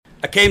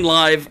I came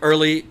live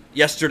early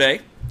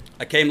yesterday.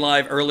 I came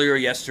live earlier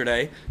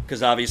yesterday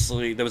because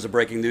obviously there was a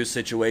breaking news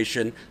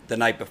situation the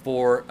night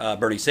before.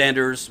 Bernie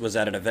Sanders was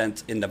at an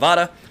event in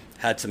Nevada,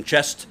 had some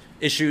chest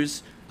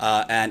issues,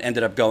 and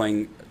ended up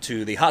going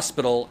to the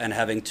hospital and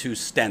having two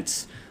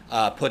stents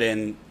put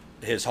in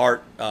his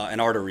heart. An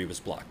artery was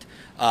blocked.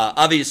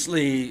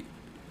 Obviously,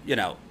 you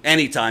know,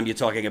 anytime you're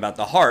talking about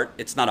the heart,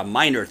 it's not a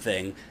minor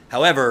thing.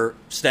 However,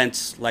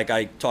 stents, like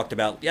I talked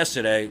about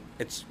yesterday,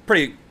 it's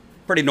pretty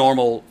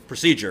normal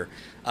procedure.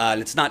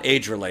 And it's not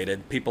age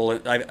related. People,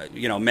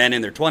 men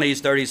in their 20s,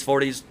 30s,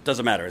 40s,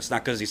 doesn't matter. It's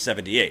not because he's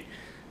 78.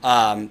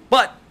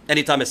 But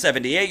anytime a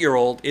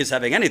 78-year-old is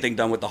having anything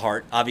done with the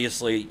heart,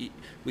 obviously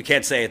we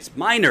can't say it's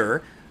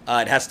minor.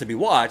 It has to be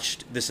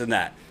watched, this and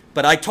that.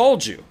 But I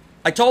told you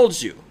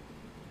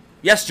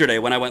yesterday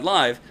when I went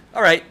live,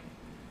 all right,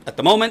 at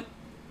the moment,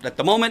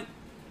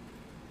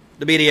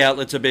 the media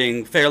outlets are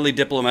being fairly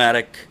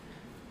diplomatic.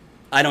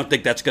 I don't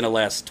think that's going to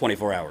last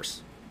 24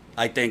 hours.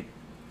 I think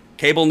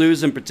cable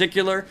news in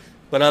particular,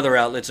 but other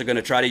outlets are going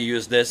to try to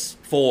use this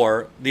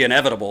for the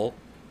inevitable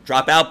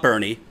drop out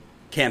Bernie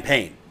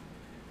campaign.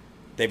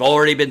 They've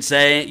already been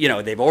saying,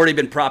 they've already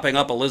been propping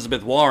up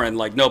Elizabeth Warren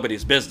like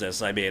nobody's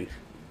business. I mean,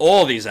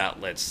 all these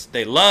outlets,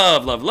 they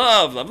love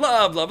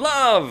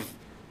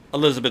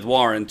Elizabeth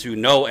Warren to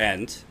no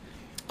end.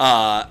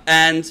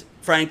 And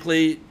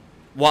frankly,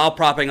 while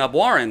propping up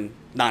Warren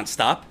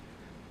nonstop,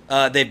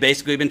 they've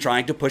basically been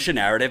trying to push a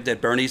narrative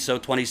that Bernie's so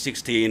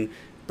 2016,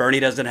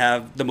 Bernie doesn't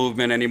have the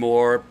movement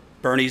anymore.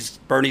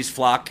 Bernie's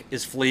flock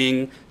is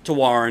fleeing to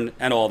Warren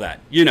and all that.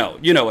 You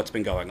know what's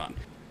been going on.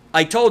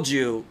 I told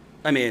you,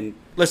 I mean,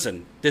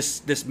 listen,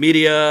 this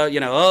media,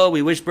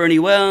 we wish Bernie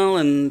well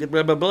and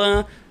blah, blah,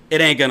 blah.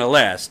 It ain't gonna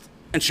last.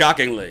 And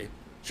shockingly,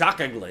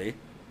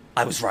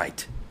 I was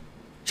right.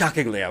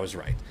 Shockingly, I was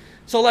right.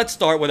 So let's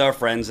start with our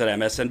friends at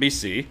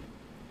MSNBC.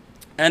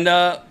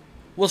 And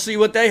we'll see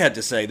what they had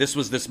to say. This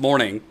was this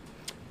morning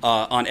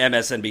on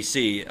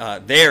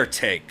MSNBC, their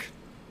take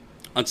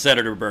on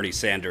Senator Bernie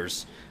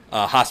Sanders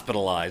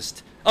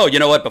hospitalized. Oh, you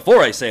know what?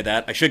 Before I say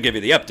that, I should give you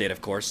the update,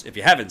 of course, if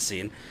you haven't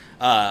seen.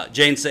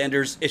 Jane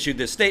Sanders issued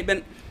this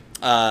statement.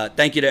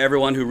 Thank you to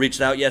everyone who reached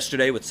out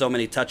yesterday with so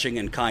many touching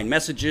and kind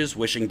messages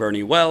wishing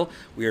Bernie well.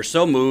 We are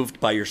so moved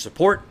by your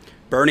support.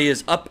 Bernie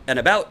is up and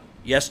about.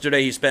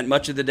 Yesterday, he spent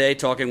much of the day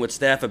talking with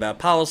staff about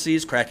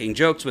policies, cracking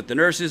jokes with the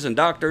nurses and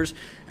doctors,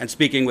 and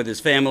speaking with his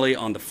family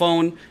on the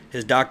phone.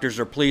 His doctors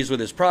are pleased with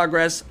his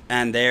progress,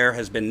 and there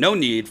has been no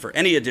need for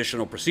any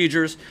additional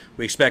procedures.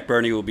 We expect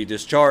Bernie will be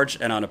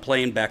discharged and on a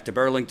plane back to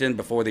Burlington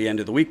before the end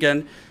of the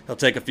weekend. He'll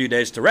take a few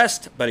days to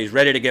rest, but he's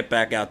ready to get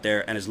back out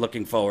there and is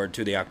looking forward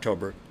to the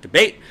October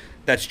debate.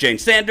 That's Jane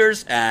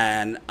Sanders,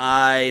 and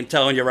I'm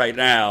telling you right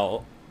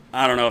now,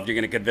 I don't know if you're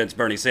going to convince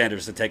Bernie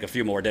Sanders to take a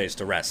few more days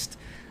to rest.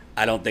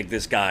 I don't think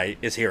this guy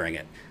is hearing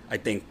it. I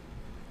think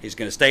he's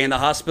going to stay in the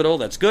hospital.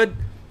 That's good.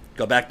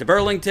 Go back to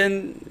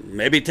Burlington,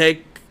 maybe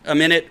take a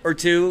minute or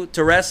two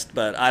to rest,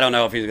 but I don't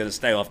know if he's going to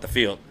stay off the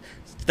field,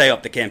 stay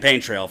off the campaign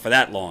trail for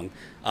that long.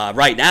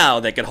 Right now,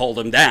 they could hold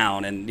him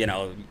down and,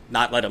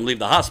 not let him leave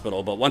the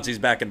hospital. But once he's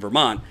back in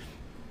Vermont,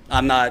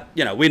 I'm not,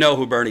 we know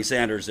who Bernie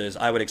Sanders is.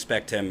 I would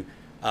expect him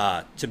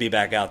to be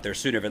back out there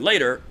sooner than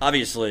later.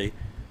 Obviously,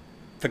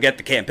 forget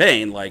the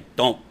campaign. Like,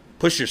 don't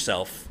push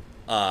yourself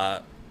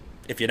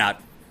if you're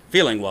not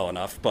feeling well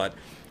enough, but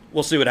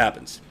we'll see what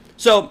happens.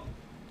 So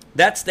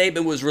that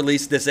statement was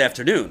released this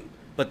afternoon,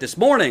 but this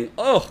morning,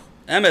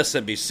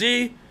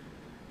 MSNBC,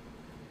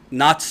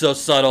 not so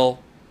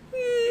subtle.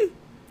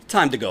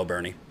 Time to go,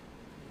 Bernie.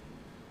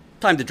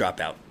 Time to drop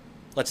out.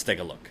 Let's take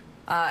a look.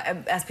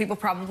 As people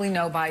probably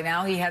know by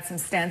now, he had some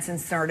stents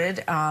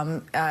inserted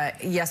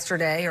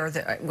yesterday,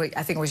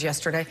 I think it was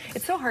yesterday.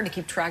 It's so hard to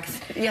keep track.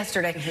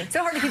 Yesterday. It's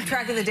so hard to keep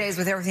track of the days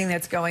with everything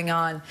that's going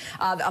on.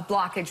 A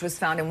blockage was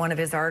found in one of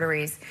his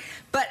arteries.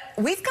 But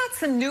we've got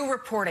some new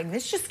reporting.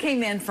 This just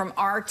came in from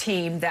our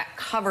team that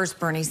covers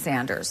Bernie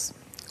Sanders.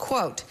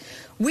 Quote,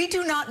 "We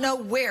do not know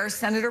where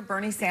Senator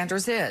Bernie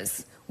Sanders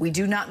is. We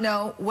do not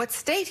know what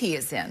state he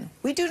is in.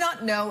 We do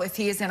not know if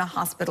he is in a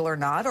hospital or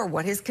not or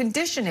what his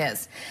condition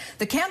is.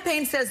 The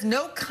campaign says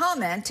no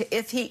comment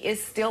if he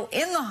is still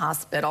in the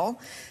hospital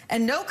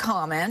and no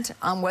comment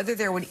on whether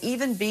there would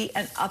even be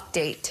an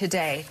update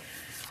today."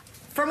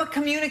 From a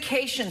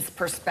communications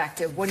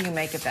perspective, what do you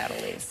make of that,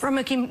 Elise? From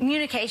a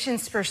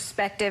communications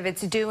perspective,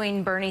 it's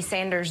doing Bernie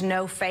Sanders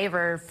no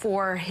favor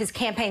for his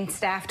campaign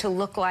staff to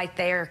look like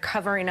they're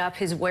covering up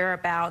his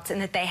whereabouts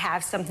and that they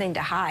have something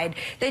to hide.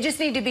 They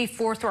just need to be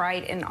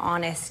forthright and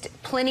honest.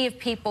 Plenty of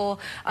people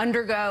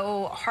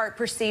undergo heart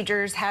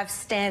procedures, have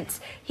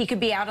stents. He could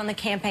be out on the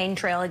campaign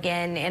trail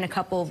again in a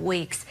couple of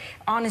weeks.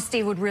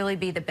 Honesty would really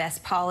be the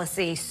best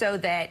policy so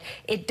that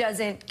it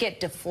doesn't get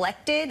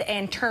deflected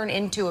and turn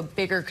into a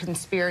bigger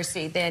conspiracy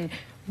than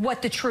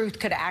what the truth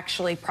could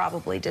actually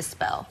probably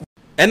dispel.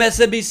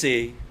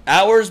 MSNBC,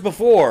 hours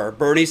before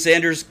Bernie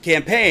Sanders'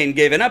 campaign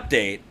gave an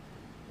update,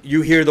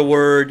 you hear the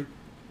word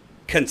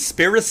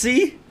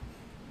conspiracy?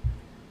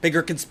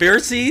 Bigger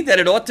conspiracy than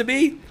it ought to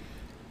be?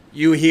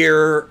 You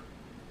hear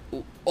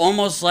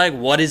almost like,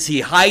 what is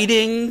he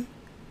hiding?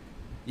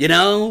 You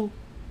know?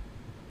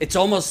 It's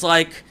almost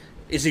like,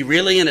 is he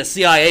really in a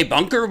CIA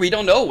bunker? We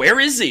don't know. Where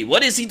is he?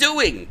 What is he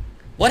doing?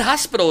 What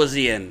hospital is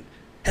he in?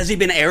 Has he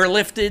been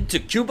airlifted to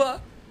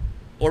Cuba?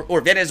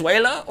 Or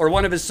Venezuela? Or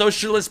one of his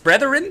socialist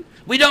brethren?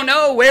 We don't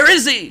know. Where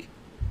is he?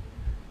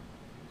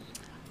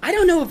 I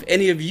don't know if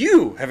any of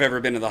you have ever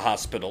been to the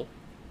hospital.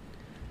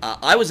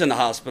 I was in the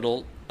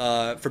hospital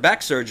for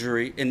back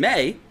surgery in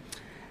May,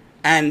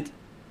 and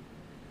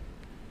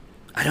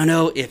I don't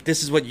know if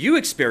this is what you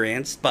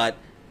experienced, but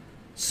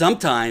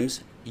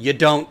sometimes you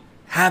don't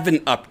have an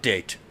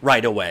update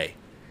right away.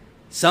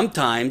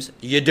 Sometimes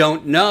you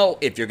don't know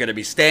if you're going to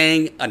be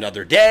staying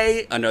another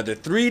day, another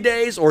 3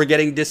 days, or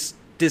getting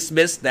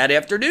dismissed that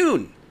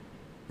afternoon,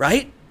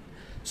 right?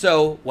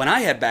 So when I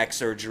had back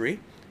surgery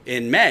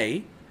in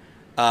May,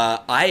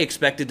 I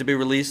expected to be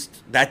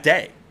released that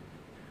day.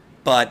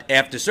 But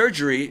after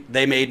surgery,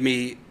 they made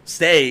me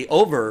stay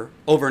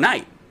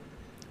overnight,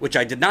 which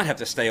I did not have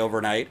to stay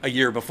overnight a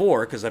year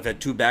before because I've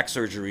had 2 back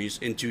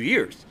surgeries in 2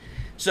 years.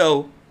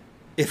 So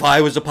if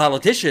I was a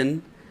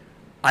politician,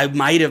 I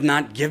might have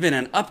not given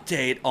an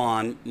update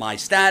on my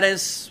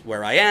status,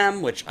 where I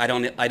am, which I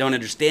don't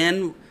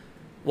understand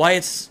why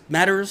it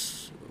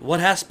matters, what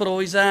hospital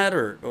he's at,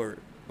 or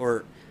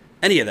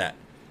any of that.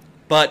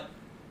 But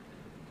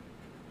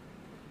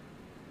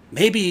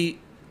maybe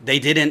they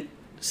didn't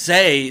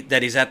say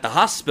that he's at the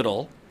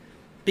hospital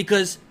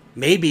because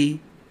maybe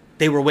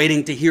they were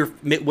waiting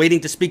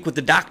to speak with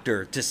the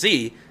doctor to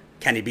see,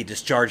 can he be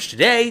discharged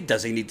today?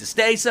 Does he need to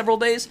stay several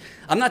days?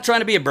 I'm not trying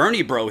to be a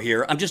Bernie bro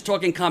here. I'm just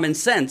talking common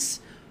sense.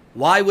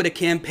 Why would a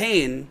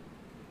campaign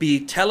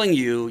be telling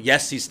you,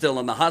 yes, he's still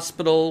in the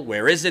hospital,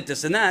 where is it,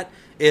 this and that,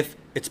 if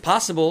it's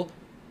possible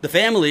the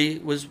family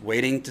was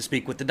waiting to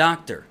speak with the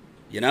doctor?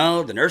 You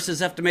know, the nurses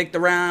have to make the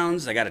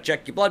rounds. They got to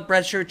check your blood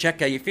pressure,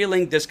 check how you're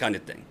feeling, this kind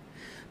of thing.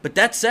 But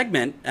that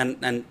segment,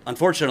 and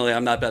unfortunately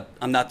I'm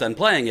not done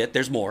playing it,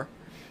 there's more.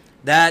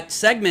 That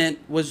segment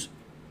was,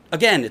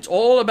 again, it's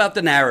all about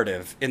the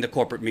narrative in the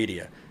corporate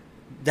media.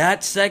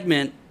 That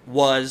segment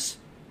was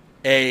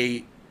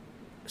a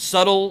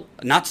subtle,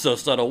 not so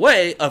subtle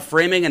way of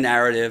framing a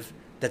narrative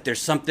that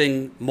there's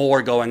something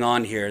more going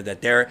on here,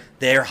 that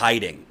they're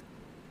hiding.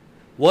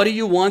 What do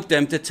you want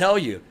them to tell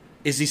you?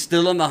 Is he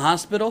still in the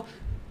hospital?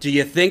 Do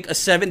you think a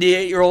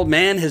 78-year-old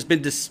man has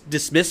been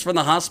dismissed from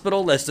the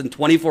hospital less than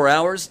 24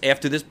 hours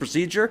after this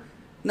procedure?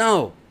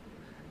 No.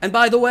 And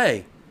by the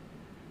way,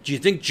 do you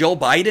think Joe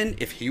Biden,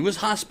 if he was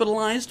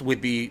hospitalized, would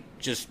be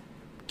just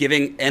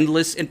giving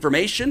endless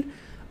information?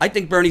 I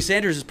think Bernie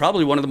Sanders is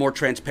probably one of the more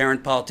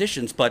transparent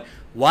politicians, but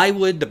why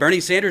would the Bernie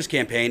Sanders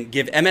campaign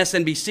give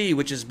MSNBC,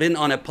 which has been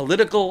on a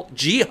political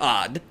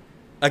jihad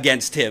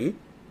against him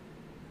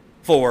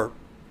for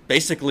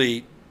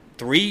basically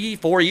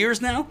 3-4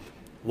 years now,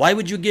 why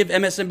would you give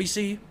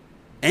MSNBC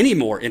any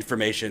more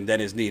information than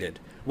is needed?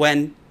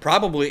 When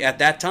probably at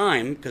that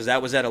time, because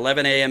that was at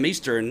 11 a.m.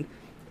 Eastern,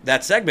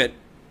 that segment,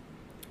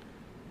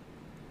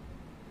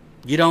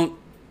 you don't,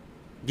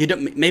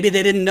 maybe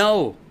they didn't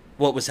know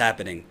what was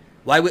happening.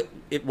 Why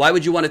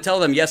would you want to tell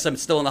them, yes, I'm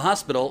still in the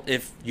hospital,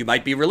 if you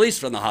might be released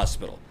from the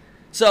hospital?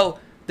 So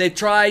they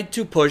tried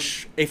to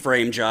push a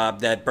frame job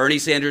that Bernie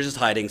Sanders is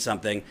hiding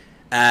something,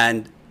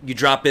 and you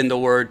drop in the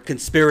word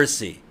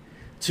conspiracy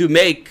to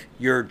make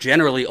your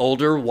generally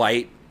older,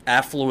 white,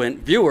 affluent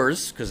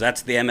viewers, because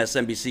that's the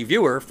MSNBC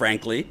viewer,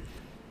 frankly,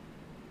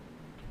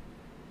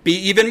 be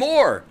even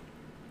more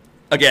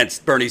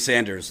against Bernie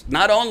Sanders.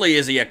 Not only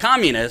is he a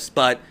communist,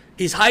 but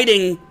he's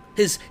hiding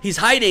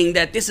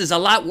that this is a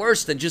lot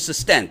worse than just a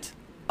stent.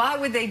 Why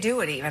would they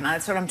do it even?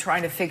 That's what I'm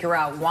trying to figure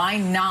out. Why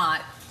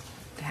not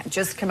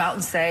just come out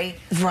and say,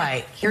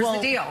 right, here's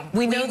the deal.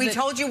 We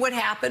told you what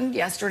happened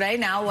yesterday.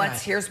 Now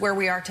here's where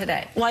we are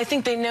today. Well, I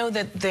think they know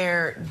that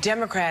their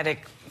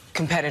Democratic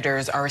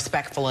competitors are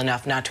respectful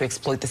enough not to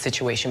exploit the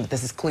situation, but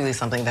this is clearly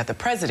something that the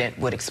president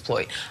would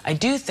exploit. I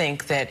do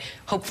think that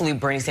hopefully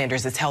Bernie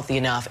Sanders is healthy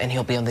enough and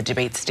he'll be on the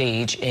debate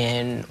stage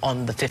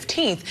on the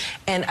 15th,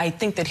 and I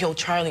think that he'll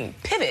try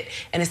and pivot,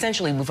 and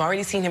essentially we've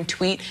already seen him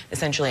tweet,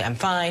 essentially, I'm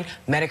fine,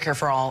 Medicare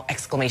for all,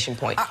 exclamation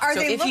point. Are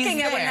they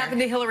looking at what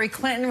happened to Hillary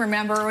Clinton?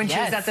 Remember when she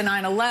was at the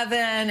 9/11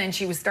 and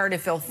she was starting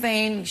to feel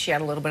faint? She had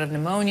a little bit of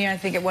pneumonia, I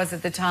think it was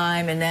at the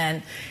time, and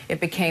then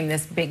it became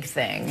this big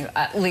thing,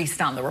 at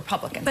least on the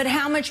Republican. But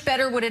how much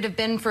better would it have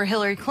been for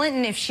Hillary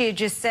Clinton if she had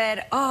just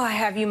said, oh, I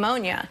have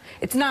pneumonia?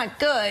 It's not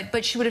good,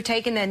 but she would have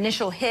taken the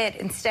initial hit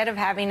instead of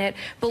having it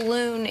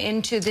balloon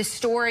into this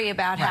story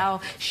about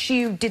how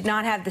she did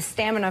not have the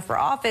stamina for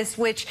office,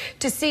 which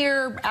to see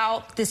her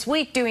out this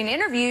week doing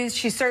interviews,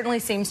 she certainly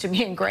seems to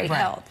be in great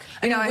health.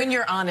 You know, when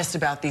you're honest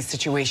about these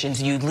situations,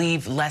 you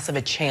leave less of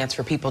a chance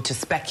for people to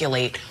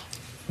speculate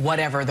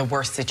whatever the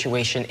worst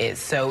situation is.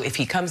 So if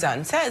he comes out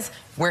and says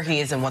where he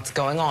is and what's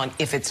going on,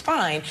 if it's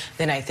fine,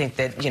 then I think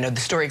that, the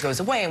story goes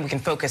away and we can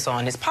focus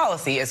on his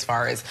policy as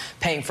far as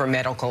paying for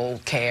medical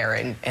care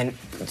and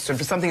sort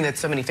of something that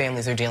so many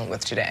families are dealing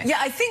with today. Yeah,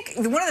 I think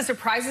one of the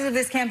surprises of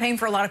this campaign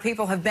for a lot of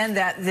people have been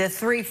that the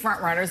three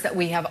frontrunners that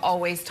we have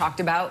always talked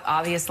about,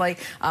 obviously,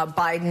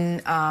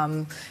 Biden,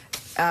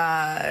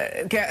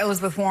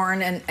 Elizabeth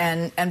Warren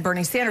and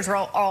Bernie Sanders are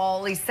all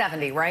at least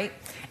 70, right?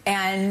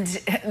 And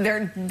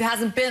there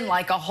hasn't been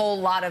like a whole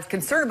lot of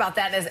concern about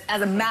that.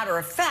 As a matter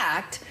of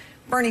fact,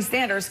 Bernie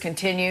Sanders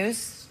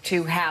continues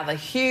to have a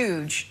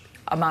huge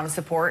amount of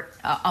support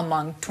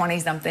among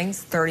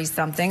 20-somethings,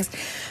 30-somethings.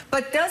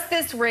 But does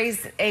this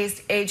raise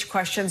age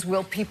questions?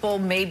 Will people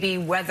maybe,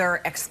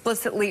 whether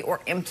explicitly or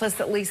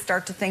implicitly,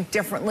 start to think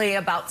differently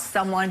about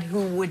someone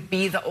who would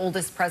be the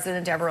oldest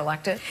president ever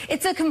elected?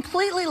 It's a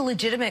completely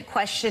legitimate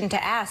question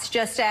to ask,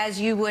 just as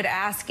you would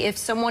ask if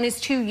someone is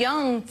too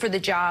young for the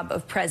job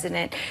of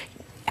president.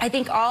 I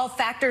think all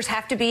factors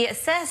have to be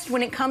assessed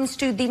when it comes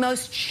to the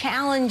most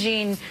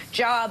challenging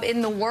job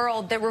in the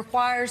world that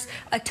requires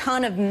a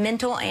ton of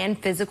mental and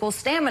physical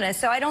stamina.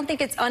 So I don't think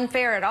it's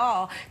unfair at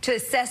all to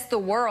assess the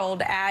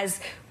world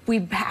as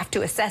we have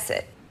to assess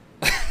it.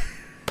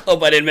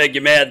 Hope I didn't make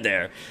you mad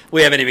there.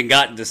 We haven't even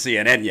gotten to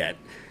CNN yet.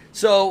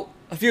 So,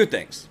 a few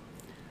things.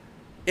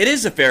 It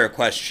is a fair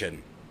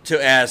question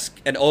to ask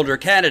an older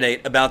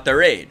candidate about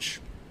their age.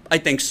 I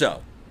think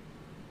so.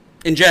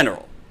 In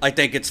general, I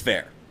think it's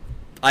fair.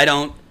 I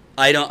don't,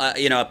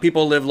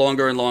 people live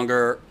longer and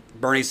longer.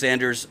 Bernie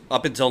Sanders,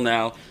 up until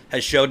now,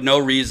 has showed no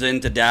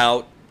reason to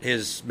doubt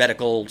his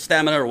medical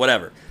stamina or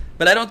whatever.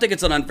 But I don't think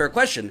it's an unfair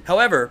question.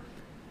 However,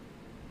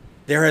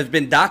 there have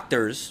been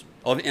doctors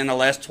in the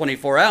last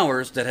 24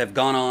 hours that have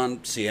gone on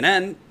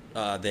CNN,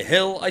 The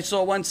Hill, I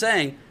saw one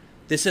saying,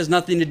 this has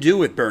nothing to do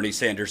with Bernie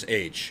Sanders'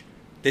 age.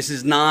 This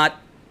is not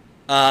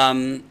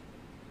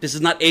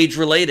age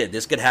related.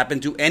 This could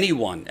happen to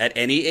anyone at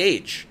any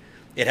age.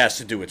 It has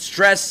to do with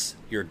stress,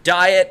 your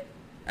diet,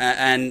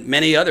 and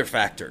many other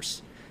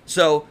factors.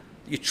 So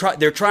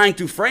they're trying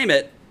to frame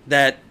it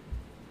that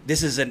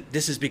this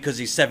is because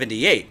he's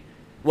 78,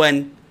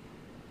 when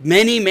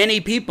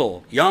many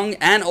people, young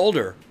and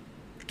older,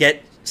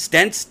 get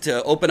stents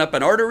to open up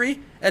an artery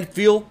and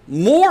feel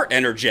more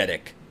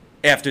energetic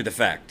after the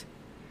fact.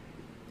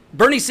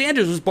 Bernie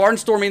Sanders was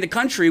barnstorming the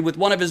country with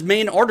one of his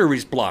main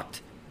arteries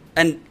blocked,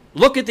 and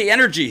look at the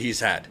energy he's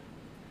had.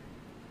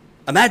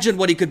 Imagine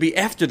what he could be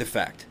after the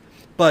fact.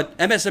 But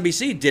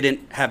MSNBC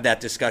didn't have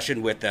that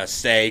discussion with,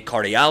 say,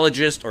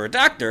 cardiologist or a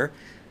doctor,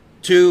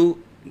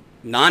 to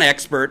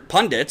non-expert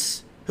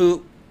pundits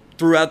who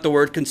threw out the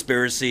word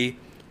conspiracy,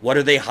 what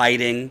are they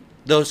hiding,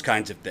 those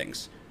kinds of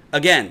things.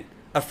 Again,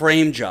 a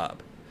frame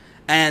job.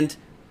 And,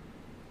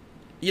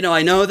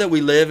 I know that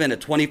we live in a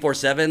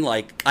 24/7,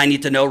 like, I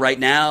need to know right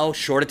now,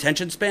 short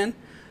attention span.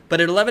 But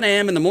at 11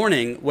 a.m. in the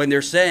morning, when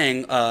they're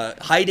saying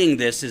hiding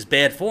this is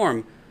bad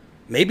form,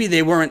 maybe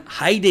they weren't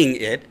hiding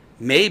it.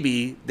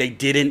 Maybe they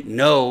didn't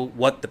know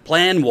what the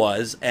plan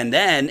was. And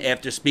then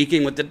after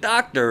speaking with the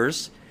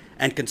doctors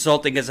and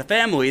consulting as a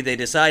family, they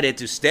decided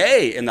to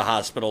stay in the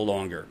hospital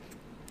longer.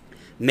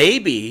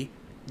 Maybe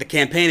the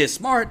campaign is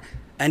smart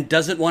and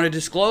doesn't want to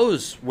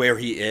disclose where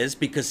he is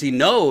because he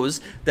knows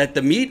that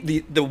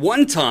the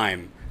one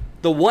time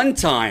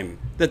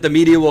that the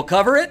media will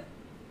cover it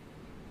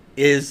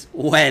is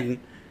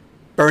when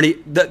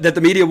that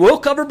the media will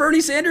cover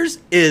Bernie Sanders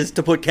is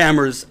to put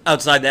cameras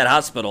outside that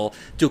hospital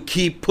to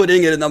keep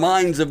putting it in the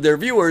minds of their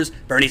viewers,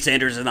 Bernie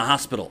Sanders in the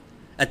hospital,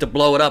 and to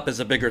blow it up as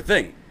a bigger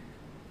thing.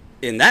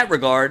 In that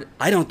regard,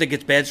 I don't think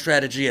it's bad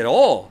strategy at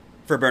all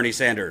for Bernie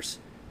Sanders'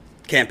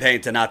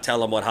 campaign to not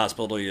tell him what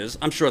hospital he is.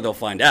 I'm sure they'll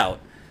find out.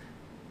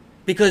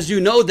 Because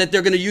you know that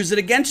they're going to use it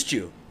against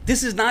you.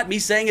 This is not me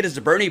saying it as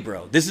a Bernie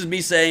bro. This is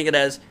me saying it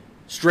as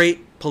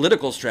straight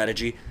political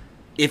strategy.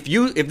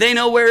 If they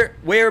know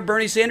where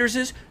Bernie Sanders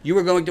is, you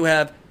are going to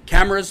have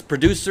cameras,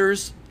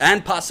 producers,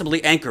 and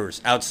possibly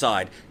anchors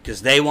outside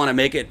because they want to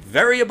make it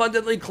very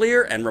abundantly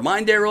clear and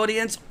remind their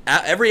audience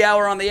every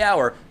hour on the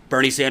hour,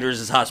 Bernie Sanders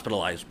is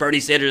hospitalized.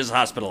 Bernie Sanders is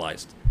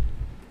hospitalized.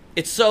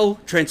 It's so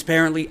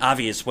transparently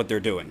obvious what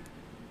they're doing.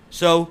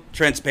 So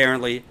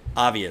transparently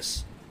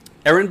obvious.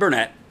 Erin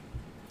Burnett,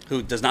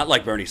 who does not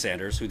like Bernie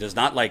Sanders, who does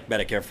not like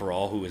Medicare for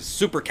All, who is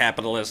super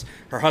capitalist,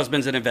 her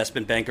husband's an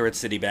investment banker at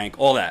Citibank,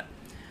 all that.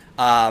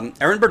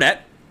 Erin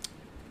Burnett,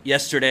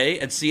 yesterday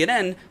at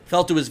CNN,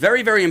 felt it was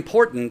very, very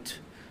important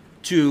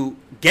to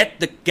get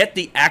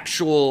the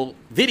actual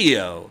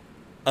video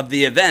of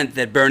the event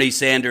that Bernie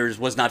Sanders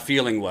was not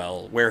feeling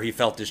well, where he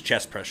felt his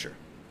chest pressure.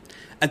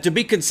 And to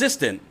be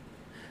consistent,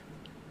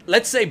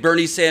 let's say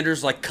Bernie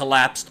Sanders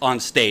collapsed on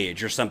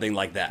stage or something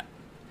like that.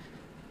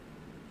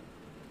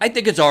 I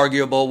think it's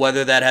arguable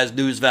whether that has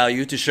news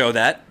value to show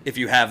that if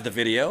you have the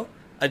video.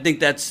 I think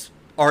that's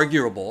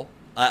arguable.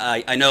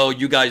 I know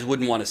you guys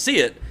wouldn't want to see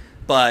it,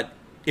 but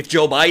if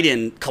Joe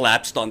Biden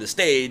collapsed on the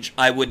stage,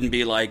 I wouldn't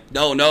be like,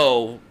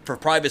 no, for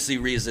privacy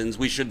reasons,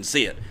 we shouldn't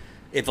see it.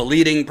 If a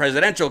leading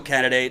presidential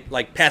candidate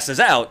passes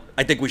out,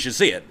 I think we should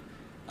see it.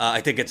 I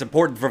think it's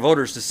important for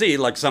voters to see,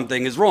 like,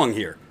 something is wrong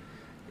here.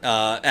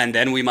 And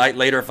then we might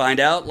later find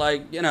out,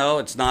 like,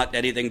 it's not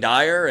anything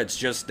dire. It's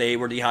just they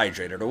were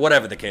dehydrated or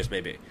whatever the case may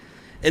be.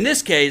 In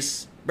this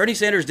case, Bernie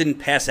Sanders didn't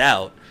pass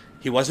out.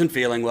 He wasn't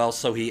feeling well,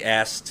 so he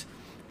asked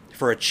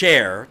for a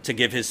chair to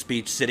give his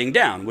speech sitting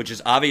down, which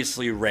is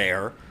obviously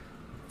rare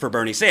for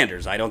Bernie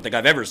Sanders. I don't think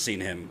I've ever seen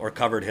him or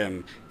covered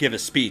him give a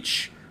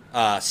speech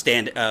not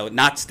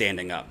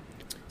standing up.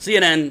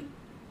 CNN,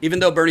 even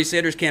though Bernie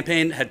Sanders'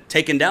 campaign had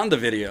taken down the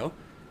video,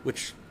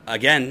 which,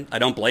 again, I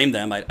don't blame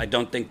them. I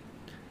don't think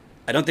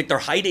they're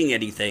hiding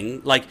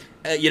anything. Like,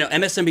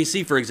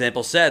 MSNBC, for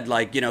example, said,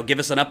 like, give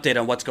us an update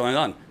on what's going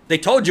on. They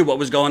told you what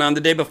was going on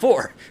the day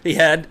before. He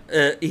had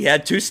 2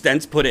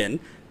 stents put in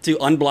to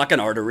unblock an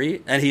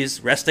artery, and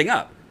he's resting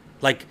up.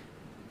 Like,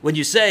 when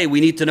you say we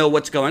need to know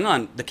what's going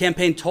on, the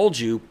campaign told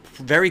you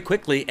very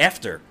quickly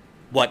after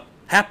what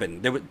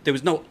happened. There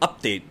was no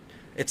update.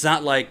 It's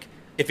not like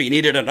if he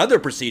needed another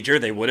procedure,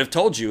 they would have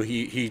told you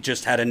he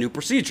just had a new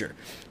procedure.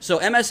 So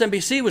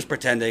MSNBC was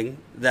pretending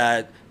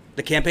that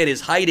the campaign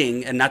is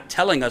hiding and not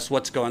telling us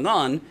what's going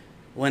on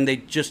when they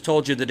just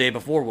told you the day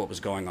before what was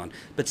going on.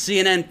 But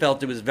CNN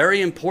felt it was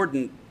very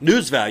important,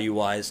 news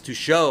value-wise, to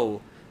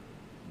show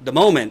the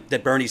moment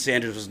that Bernie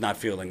Sanders was not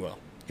feeling well.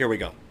 Here we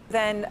go.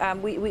 Then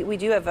we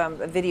do have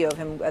a video of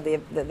him at the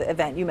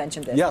event. You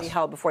mentioned this. Yes. He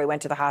held before he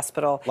went to the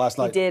hospital. Last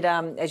night. He did,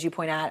 as you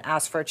point out,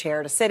 ask for a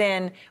chair to sit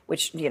in,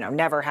 which,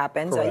 never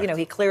happens. Correct.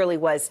 He clearly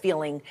was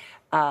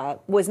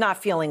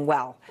not feeling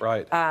well.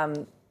 Right.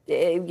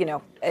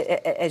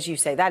 As you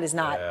say, that is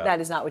not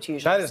what you usually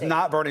see. That is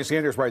not Bernie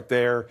Sanders right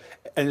there.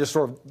 And just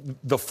sort of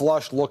the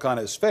flushed look on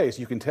his face,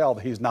 you can tell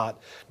that he's not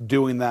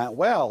doing that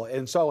well.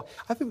 And so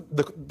I think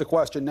the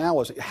question now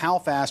is how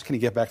fast can he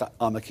get back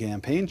on the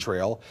campaign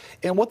trail?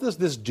 And what does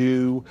this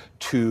do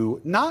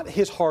to not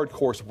his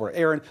hardcore support?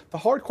 Aaron, the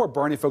hardcore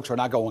Bernie folks are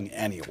not going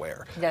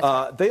anywhere.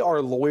 They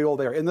are loyal.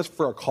 They are in this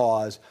for a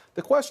cause.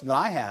 The question that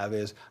I have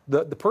is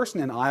the person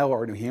in Iowa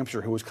or New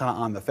Hampshire who was kind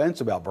of on the fence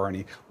about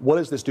Bernie, what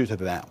does this do to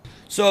them?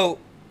 So,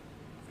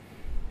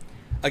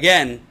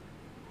 again,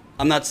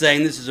 I'm not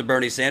saying this is a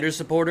Bernie Sanders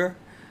supporter.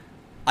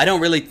 I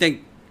don't really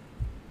think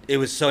it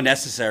was so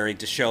necessary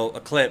to show a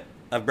clip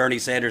of Bernie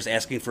Sanders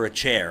asking for a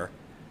chair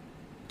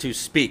to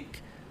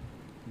speak.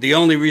 The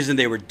only reason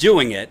they were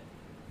doing it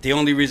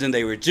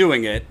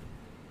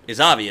is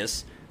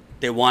obvious.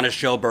 They want to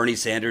show Bernie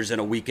Sanders in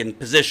a weakened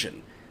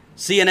position.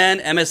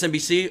 CNN,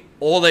 MSNBC,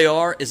 all they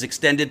are is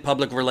extended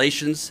public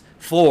relations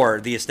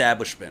for the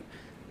establishment.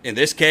 In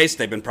this case,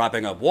 they've been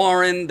propping up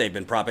Warren, they've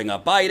been propping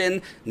up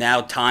Biden. Now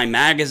Time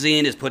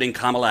Magazine is putting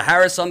Kamala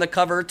Harris on the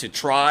cover to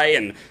try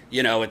and,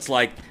 it's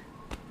like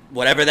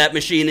whatever that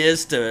machine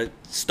is to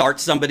start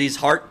somebody's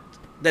heart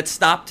that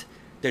stopped.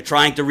 They're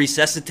trying to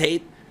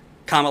resuscitate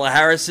Kamala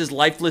Harris's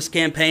lifeless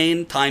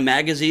campaign, Time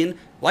Magazine.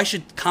 Why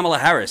should Kamala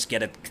Harris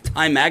get a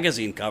Time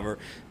Magazine cover?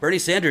 Bernie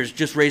Sanders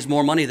just raised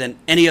more money than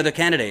any other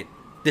candidate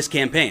this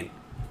campaign.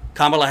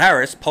 Kamala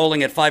Harris,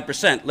 polling at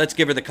 5%, let's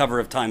give her the cover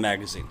of Time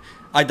Magazine.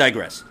 I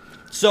digress.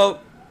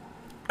 So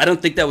I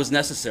don't think that was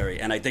necessary,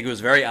 and I think it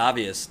was very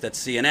obvious that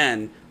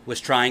CNN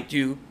was trying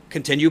to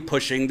continue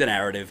pushing the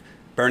narrative.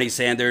 Bernie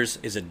Sanders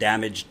is a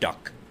damaged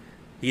duck.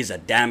 He's a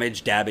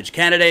damaged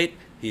candidate.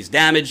 He's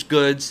damaged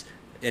goods,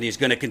 and he's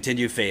going to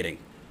continue fading.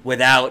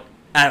 Without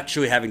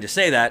actually having to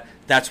say that,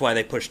 that's why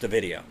they pushed the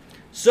video.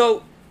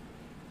 So,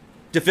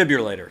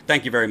 defibrillator,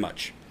 thank you very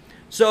much.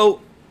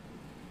 So,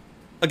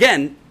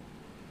 again,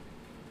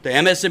 the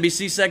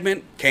MSNBC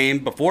segment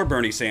came before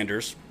Bernie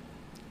Sanders'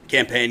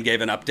 campaign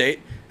gave an update,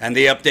 and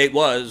the update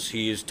was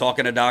he's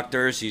talking to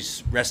doctors,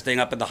 he's resting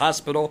up at the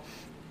hospital,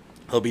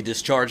 he'll be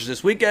discharged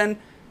this weekend,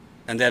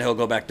 and then he'll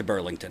go back to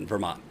Burlington,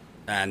 Vermont.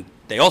 And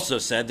they also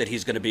said that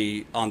he's going to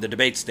be on the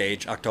debate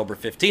stage October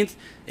 15th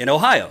in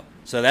Ohio.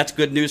 So that's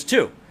good news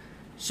too.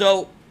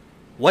 So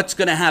what's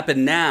going to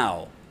happen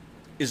now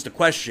is the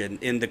question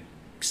in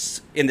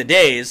the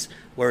days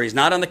where he's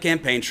not on the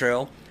campaign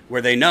trail,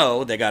 where they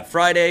know they got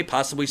Friday,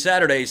 possibly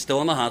Saturday,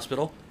 still in the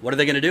hospital. What are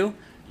they going to do?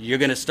 You're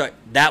going to start.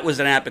 That was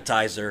an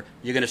appetizer.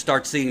 You're going to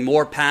start seeing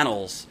more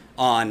panels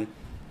on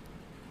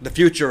the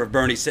future of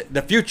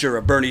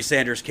Bernie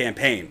Sanders'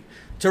 campaign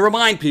to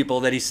remind people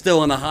that he's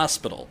still in the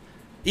hospital,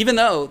 even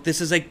though this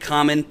is a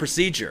common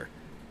procedure,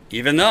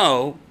 even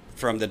though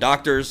from the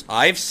doctors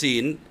I've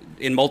seen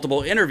in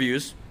multiple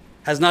interviews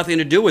has nothing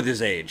to do with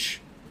his age,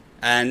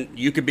 and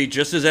you could be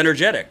just as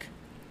energetic.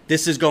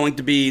 This is going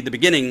to be the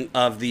beginning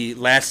of the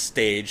last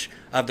stage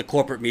of the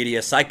corporate media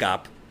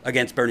psyop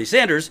against Bernie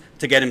Sanders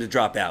to get him to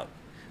drop out.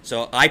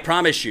 So I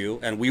promise you,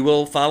 and we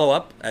will follow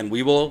up, and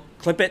we will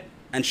clip it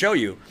and show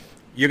you,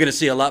 you're going to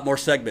see a lot more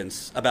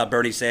segments about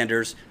Bernie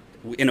Sanders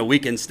in a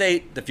weakened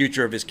state, the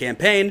future of his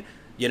campaign.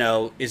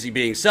 Is he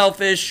being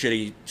selfish?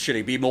 Should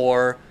he be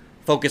more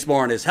focused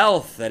more on his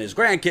health and his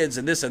grandkids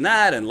and this and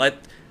that, and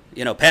let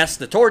pass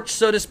the torch,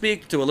 so to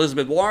speak, to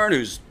Elizabeth Warren,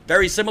 who's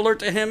very similar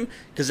to him,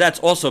 because that's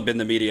also been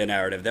the media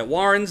narrative, that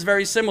Warren's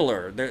very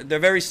similar. They're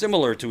very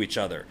similar to each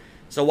other.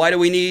 So why do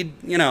we need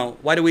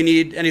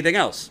anything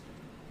else?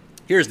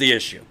 Here's the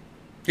issue.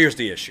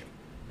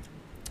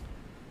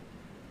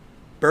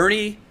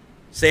 Bernie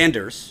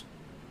Sanders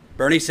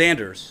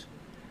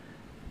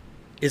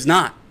is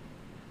not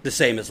the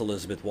same as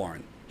Elizabeth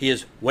Warren. He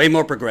is way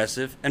more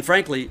progressive and,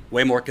 frankly,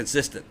 way more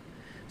consistent.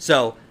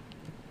 So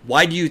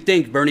why do you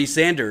think Bernie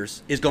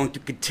Sanders is going to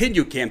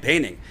continue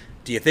campaigning?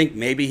 Do you think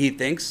maybe he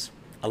thinks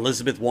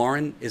Elizabeth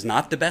Warren is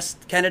not the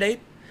best candidate?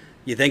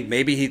 You think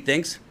maybe he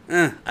thinks,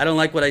 I don't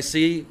like what I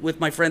see with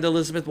my friend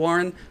Elizabeth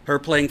Warren, her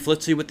playing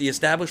footsie with the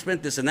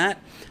establishment, this and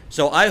that.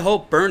 So I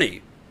hope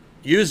Bernie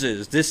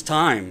uses this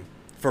time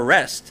for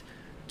rest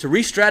to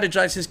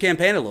re-strategize his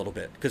campaign a little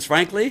bit. Because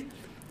frankly,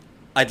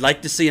 I'd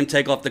like to see him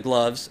take off the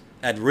gloves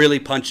and really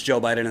punch Joe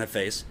Biden in the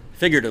face,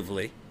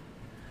 figuratively.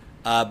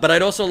 But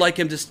I'd also like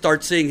him to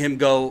start seeing him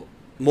go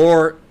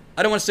more,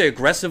 I don't want to say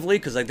aggressively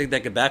because I think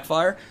that could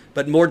backfire,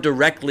 but more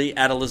directly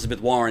at Elizabeth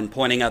Warren,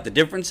 pointing out the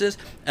differences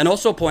and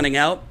also pointing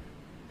out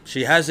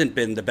she hasn't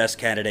been the best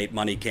candidate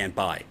money can't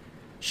buy.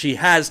 She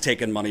has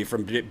taken money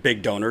from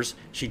big donors.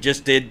 She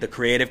just did the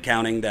creative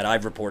counting that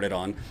I've reported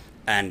on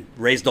and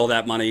raised all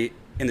that money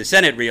in the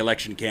Senate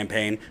re-election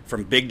campaign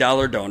from big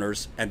dollar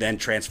donors and then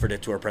transferred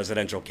it to her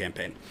presidential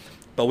campaign.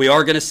 But we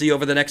are going to see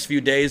over the next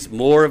few days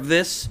more of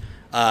this.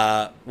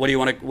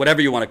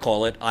 Whatever you want to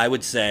call it, I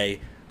would say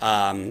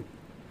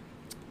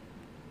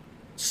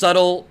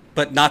subtle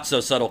but not so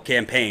subtle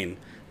campaign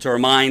to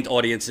remind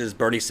audiences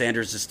Bernie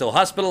Sanders is still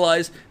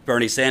hospitalized,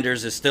 Bernie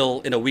Sanders is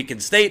still in a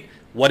weakened state.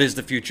 What is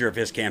the future of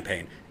his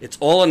campaign? It's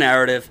all a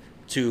narrative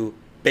to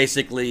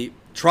basically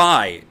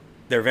try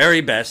their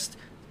very best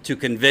to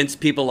convince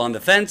people on the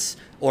fence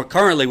or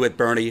currently with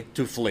Bernie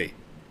to flee.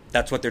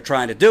 That's what they're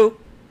trying to do.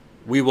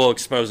 We will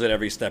expose it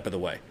every step of the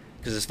way.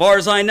 Because as far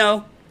as I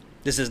know,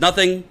 this has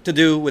nothing to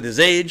do with his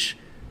age,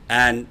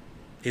 and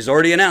he's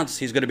already announced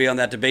he's going to be on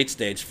that debate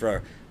stage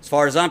for, as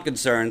far as I'm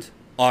concerned,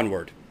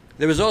 onward.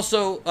 There was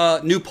also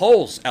new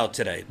polls out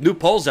today.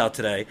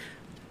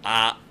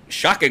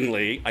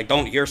 Shockingly, I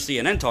don't hear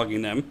CNN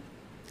talking them.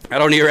 I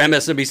don't hear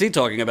MSNBC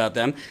talking about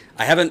them.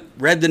 I haven't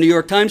read the New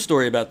York Times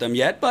story about them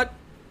yet, but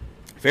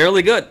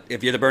fairly good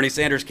if you're the Bernie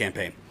Sanders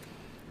campaign.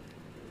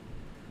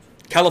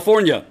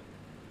 California,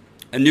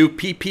 a new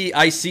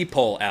PPIC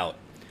poll out,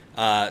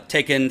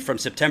 taken from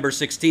September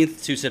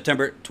 16th to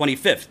September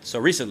 25th, so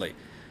recently.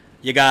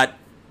 You got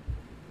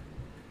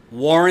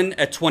Warren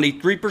at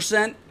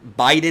 23%,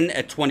 Biden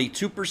at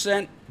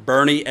 22%,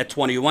 Bernie at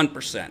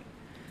 21%.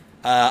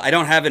 I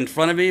don't have in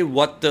front of me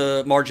what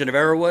the margin of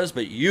error was,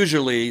 but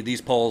usually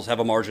these polls have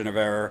a margin of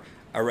error,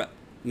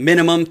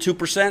 minimum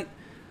 2%,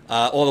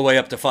 all the way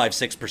up to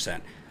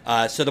 5-6%.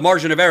 So the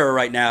margin of error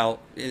right now,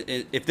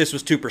 if this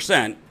was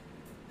 2%,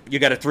 you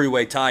got a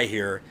three-way tie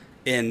here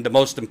in the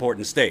most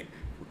important state.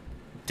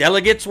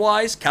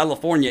 Delegates-wise,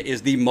 California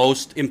is the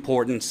most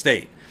important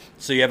state.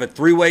 So you have a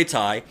three-way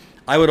tie.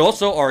 I would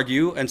also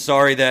argue, and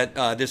sorry that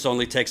this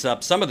only takes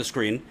up some of the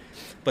screen,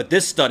 but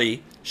this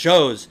study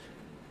shows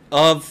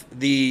of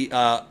the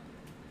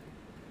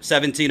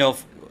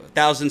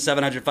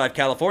 1,705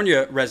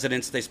 California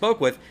residents they spoke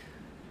with,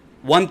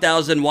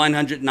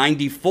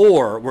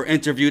 1,194 were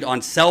interviewed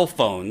on cell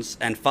phones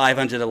and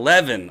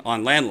 511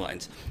 on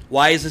landlines.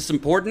 Why is this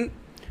important?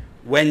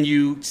 When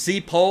you see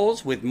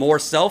polls with more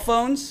cell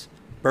phones,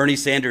 Bernie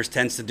Sanders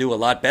tends to do a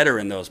lot better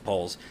in those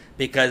polls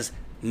because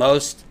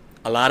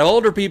a lot of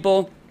older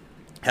people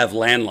have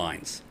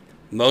landlines.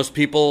 Most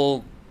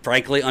people,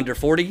 frankly, under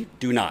 40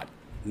 do not.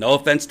 No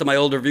offense to my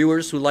older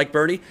viewers who like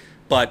Bernie,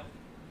 but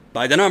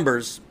by the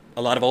numbers,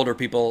 a lot of older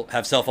people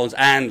have cell phones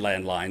and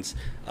landlines.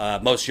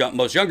 Most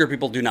younger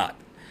people do not.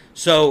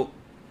 So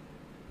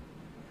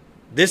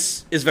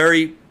this is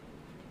very,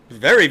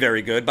 very,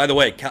 very good. By the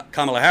way,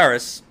 Kamala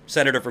Harris,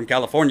 senator from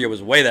California,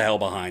 was way the hell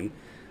behind.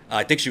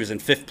 I think she was in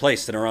 5th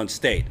place in her own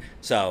state.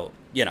 So,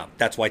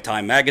 that's why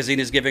Time Magazine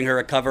is giving her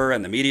a cover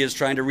and the media is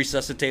trying to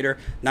resuscitate her.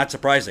 Not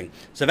surprising.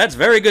 So that's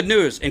very good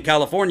news in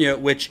California,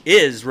 which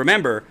is,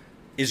 remember,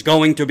 is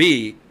going to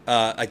be,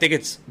 I think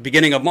it's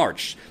beginning of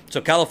March. So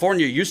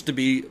California used to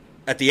be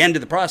at the end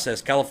of the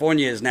process.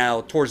 California is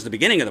now towards the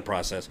beginning of the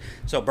process.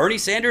 So Bernie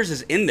Sanders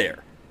is in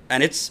there,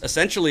 and it's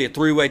essentially a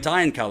three-way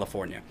tie in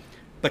California.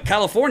 But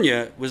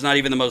California was not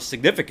even the most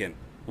significant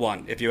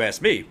one, if you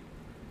ask me.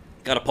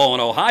 Got a poll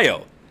in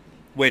Ohio,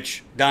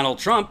 which Donald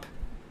Trump,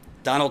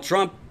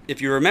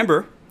 if you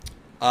remember,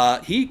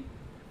 he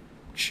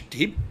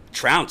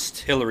trounced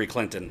Hillary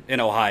Clinton in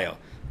Ohio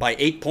by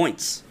 8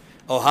 points.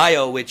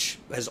 Ohio, which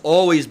has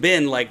always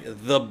been like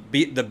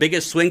the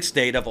biggest swing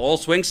state of all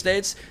swing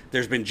states.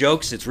 There's been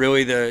jokes. It's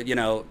really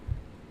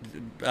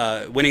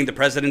winning the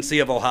presidency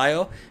of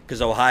Ohio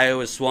because Ohio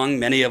has swung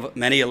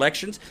many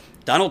elections.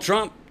 Donald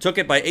Trump took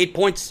it by 8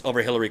 points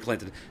over Hillary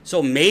Clinton.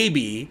 So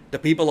maybe the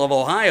people of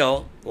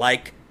Ohio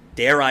like,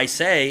 dare I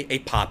say, a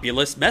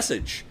populist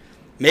message.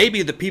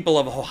 Maybe the people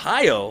of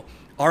Ohio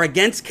are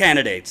against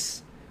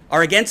candidates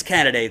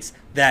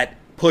that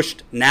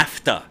pushed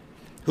NAFTA,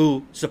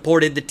 who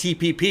supported the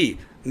TPP.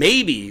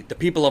 Maybe the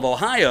people of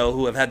Ohio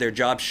who have had their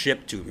jobs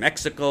shipped to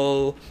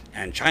Mexico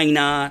and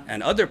China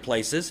and other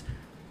places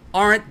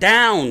aren't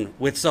down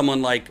with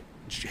someone like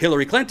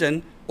Hillary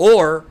Clinton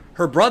or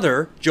her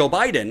brother, Joe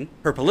Biden,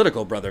 her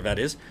political brother, that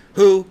is,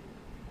 who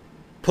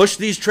pushed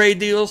these trade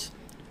deals,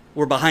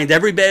 were behind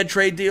every bad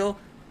trade deal,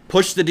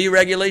 pushed the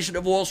deregulation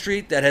of Wall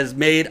Street that has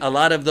made a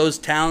lot of those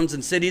towns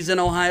and cities in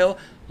Ohio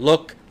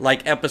look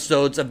like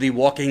episodes of The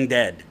Walking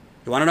Dead.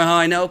 You want to know how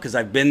I know? Because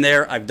I've been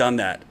there, I've done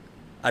that.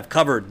 I've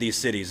covered these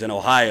cities in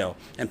Ohio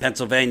and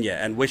Pennsylvania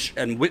and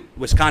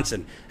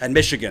Wisconsin and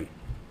Michigan.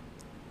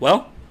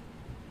 Well,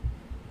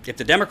 if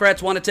the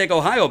Democrats want to take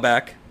Ohio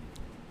back,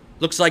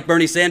 looks like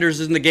Bernie Sanders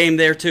is in the game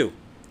there too.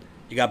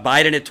 You got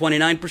Biden at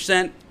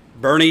 29%,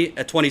 Bernie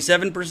at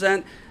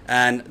 27%,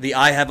 and the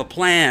I have a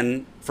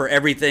plan for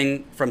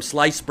everything from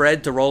sliced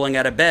bread to rolling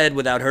out of bed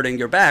without hurting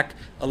your back,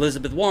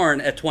 Elizabeth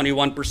Warren at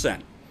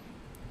 21%.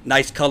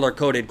 Nice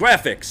color-coded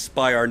graphics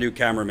by our new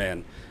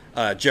cameraman,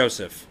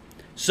 Joseph.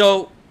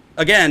 So,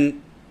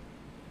 again,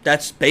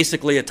 that's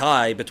basically a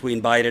tie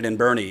between Biden and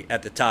Bernie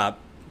at the top.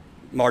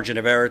 Margin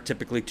of error,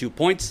 typically 2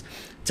 points.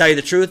 Tell you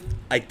the truth,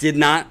 I did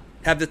not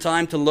have the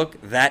time to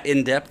look that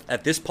in-depth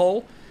at this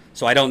poll,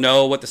 so I don't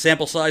know what the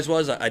sample size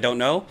was. I don't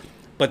know.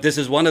 But this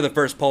is one of the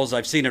first polls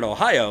I've seen in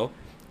Ohio,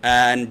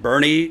 and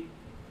Bernie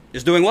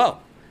is doing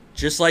well,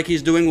 just like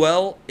he's doing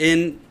well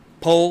in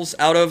polls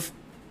out of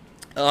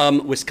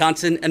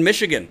Wisconsin and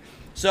Michigan.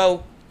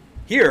 So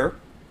here,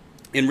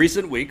 in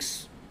recent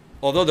weeks,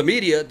 although the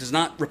media does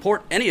not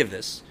report any of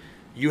this,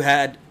 you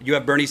have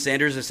Bernie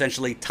Sanders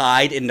essentially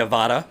tied in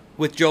Nevada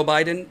with Joe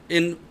Biden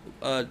in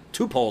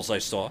 2 polls I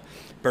saw.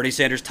 Bernie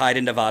Sanders tied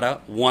in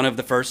Nevada, one of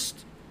the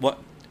first, what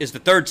is the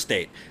third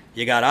state.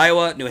 You got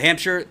Iowa, New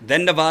Hampshire,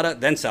 then Nevada,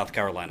 then South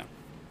Carolina.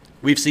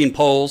 We've seen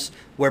polls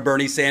where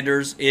Bernie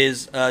Sanders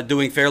is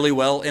doing fairly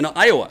well in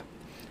Iowa.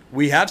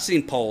 We have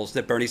seen polls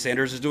that Bernie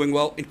Sanders is doing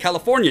well in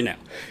California now.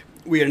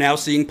 We are now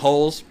seeing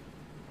polls.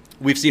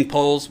 We've seen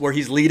polls where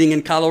he's leading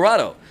in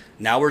Colorado.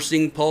 Now we're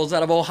seeing polls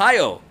out of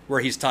Ohio where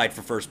he's tied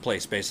for first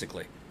place,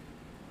 basically.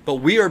 But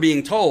we are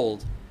being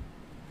told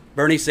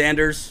Bernie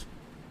Sanders,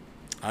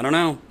 I don't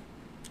know,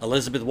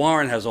 Elizabeth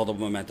Warren has all the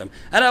momentum.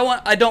 And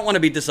I don't want to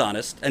be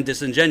dishonest and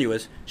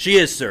disingenuous. She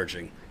is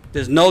surging.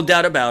 There's no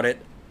doubt about it.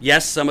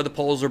 Yes, some of the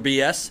polls are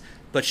BS,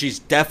 but she's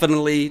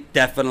definitely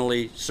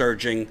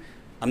surging.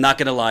 I'm not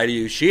going to lie to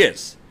you. She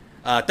is.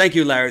 Thank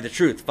you, Larry the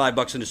Truth.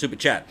 $5 in the super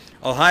chat.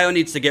 Ohio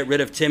needs to get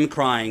rid of Tim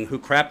crying, who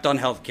crapped on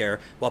healthcare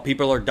while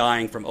people are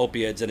dying from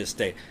opioids in his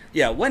state.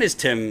 Yeah, when is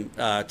Tim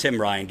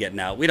Ryan getting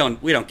out? We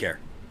don't care.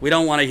 We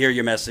don't want to hear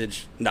your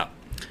message. No.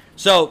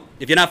 So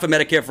if you're not for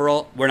Medicare for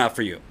all, we're not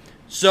for you.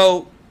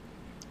 So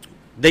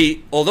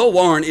although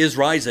Warren is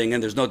rising,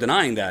 and there's no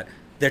denying that,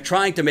 they're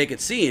trying to make it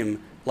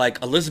seem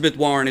like Elizabeth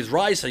Warren is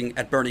rising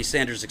at Bernie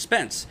Sanders'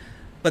 expense.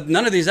 But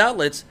none of these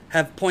outlets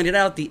have pointed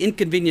out the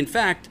inconvenient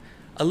fact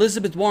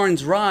Elizabeth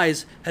Warren's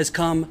rise has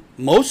come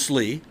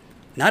mostly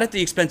not at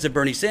the expense of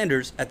Bernie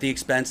Sanders, at the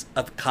expense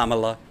of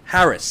Kamala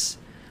Harris.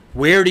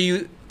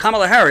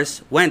 Kamala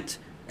Harris went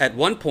at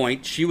one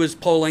point, she was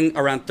polling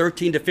around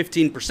 13 to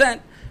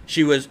 15%.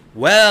 She was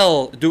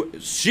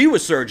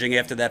surging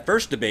after that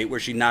first debate where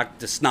she knocked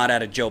the snot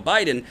out of Joe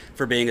Biden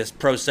for being a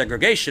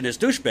pro-segregationist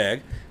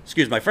douchebag.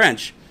 Excuse my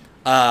French.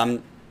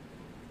 When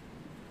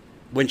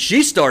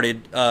she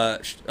started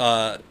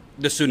the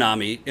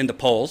tsunami in the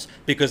polls,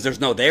 because there's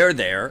no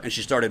there, and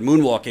she started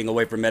moonwalking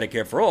away from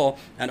Medicare for all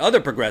and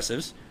other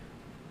progressives,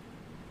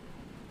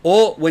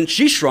 when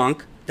she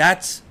shrunk,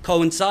 that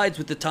coincides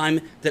with the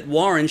time that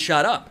Warren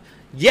shot up.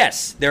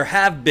 Yes, there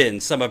have been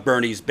some of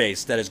Bernie's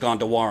base that has gone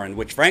to Warren,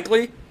 which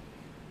frankly,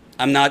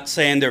 I'm not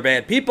saying they're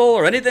bad people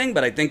or anything,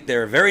 but I think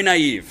they're very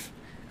naive.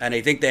 And I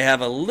think they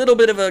have a little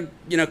bit of a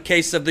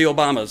case of the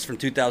Obamas from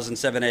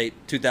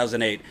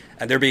 2008,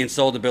 and they're being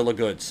sold a bill of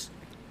goods.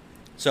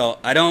 So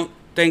I don't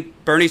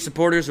think Bernie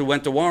supporters who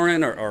went to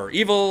Warren are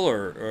evil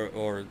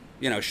or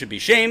should be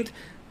shamed,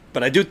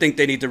 but I do think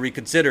they need to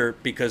reconsider,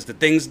 because the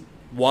things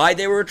why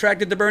they were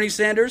attracted to Bernie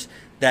Sanders,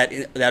 that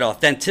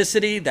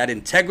authenticity, that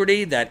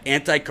integrity, that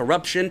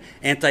anti-corruption,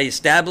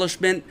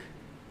 anti-establishment,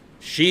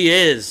 she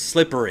is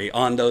slippery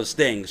on those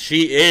things.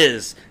 She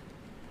is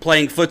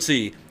playing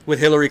footsie with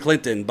Hillary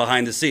Clinton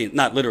behind the scenes.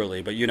 Not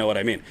literally, but you know what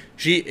I mean.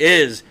 She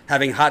is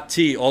having hot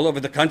tea all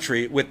over the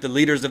country with the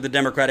leaders of the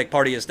Democratic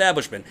Party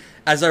establishment.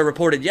 As I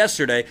reported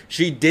yesterday,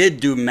 she did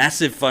do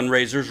massive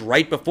fundraisers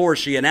right before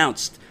she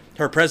announced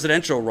her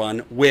presidential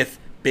run with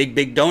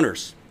big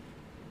donors.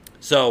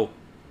 So,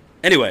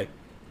 anyway,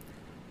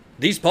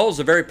 these polls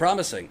are very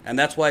promising, and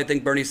that's why I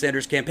think Bernie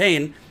Sanders'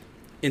 campaign,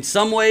 in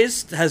some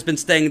ways, has been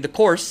staying the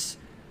course,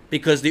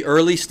 because the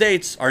early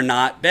states are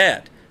not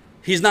bad.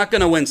 He's not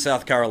going to win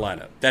South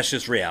Carolina. That's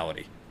just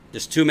reality.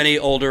 There's too many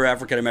older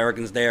African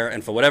Americans there,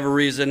 and for whatever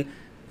reason,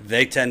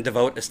 they tend to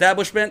vote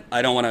establishment.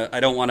 I don't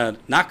want to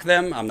knock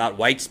them. I'm not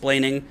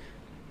white-splaining.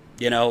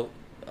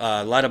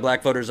 A lot of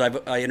black voters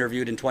I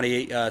interviewed in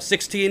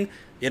 2016.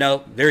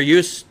 They're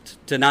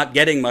used to not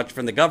getting much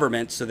from the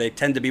government, so they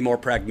tend to be more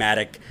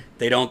pragmatic.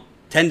 They don't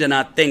tend to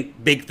not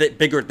think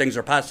bigger things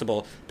are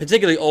possible,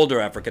 particularly older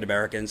African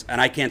Americans,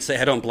 and I can't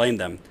say I don't blame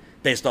them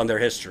based on their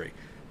history.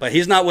 But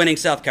he's not winning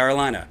South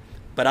Carolina.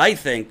 But I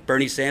think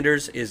Bernie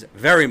Sanders is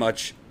very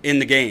much in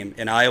the game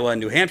in Iowa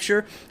and New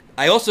Hampshire.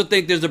 I also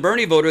think there's a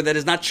Bernie voter that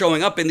is not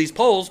showing up in these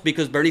polls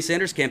because Bernie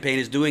Sanders' campaign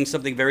is doing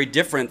something very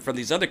different from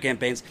these other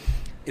campaigns.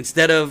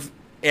 Instead of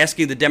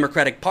asking the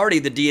Democratic Party,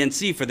 the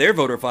DNC, for their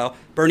voter file,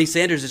 Bernie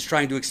Sanders is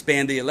trying to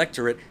expand the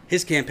electorate.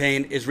 His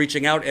campaign is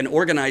reaching out and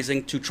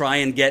organizing to try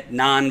and get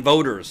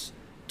non-voters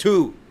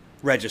to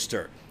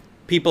register.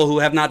 People who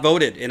have not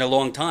voted in a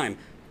long time.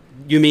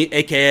 You mean,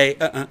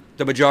 AKA,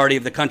 the majority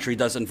of the country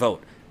doesn't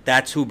vote.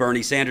 That's who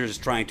Bernie Sanders is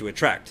trying to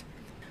attract.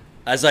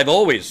 As I've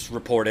always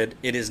reported,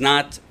 it is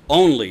not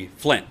only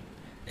Flint.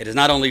 It is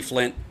not only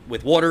Flint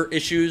with water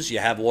issues. You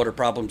have water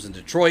problems in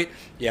Detroit.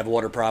 You have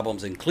water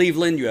problems in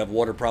Cleveland. You have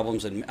water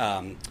problems in,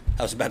 I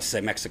was about to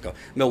say Mexico,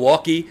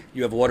 Milwaukee.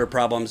 You have water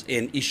problems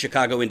in East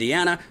Chicago,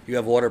 Indiana. You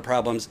have water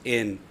problems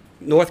in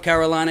North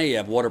Carolina. You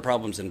have water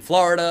problems in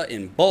Florida,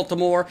 in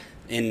Baltimore,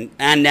 and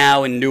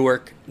now in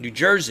Newark, New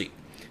Jersey.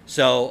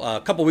 So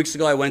a couple weeks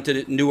ago, I went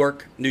to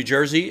Newark, New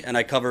Jersey, and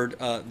I covered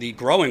the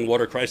growing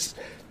water crisis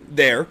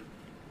there.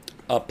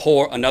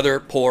 Another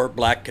poor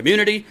black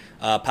community.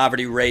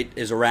 Poverty rate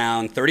is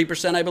around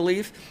 30%, I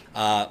believe.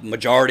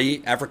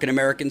 Majority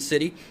African-American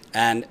city.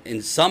 And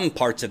in some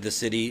parts of the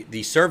city,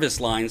 the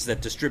service lines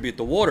that distribute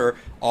the water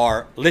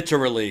were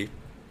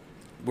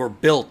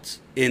built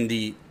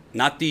in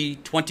not the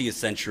 20th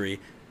century,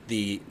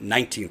 the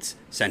 19th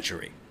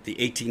century. The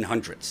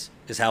 1800s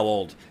is how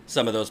old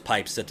some of those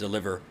pipes that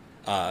deliver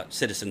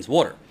citizens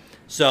water.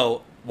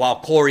 So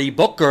while Cory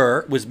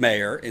Booker was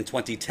mayor in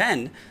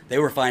 2010, they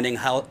were finding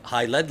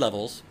high lead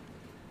levels.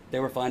 They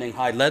were finding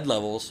high lead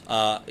levels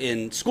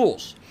in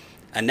schools,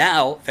 and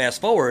now fast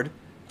forward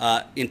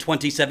in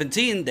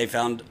 2017, they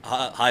found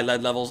high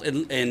lead levels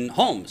in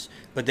homes,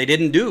 but they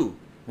didn't do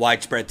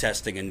widespread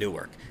testing in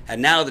Newark.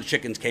 And now the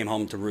chickens came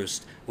home to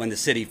roost when the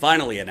city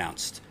finally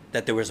announced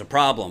that there was a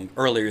problem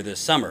earlier this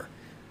summer.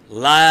 A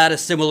lot of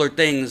similar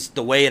things,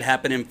 the way it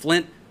happened in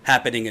Flint,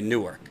 happening in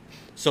Newark.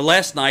 So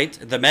last night,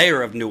 the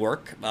mayor of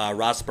Newark,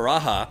 Ras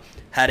Baraha,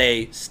 had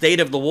a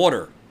state of the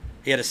water.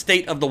 He had a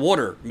state of the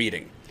water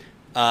meeting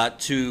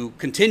to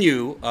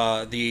continue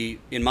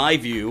in my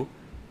view,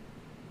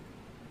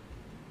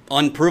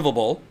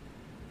 unprovable,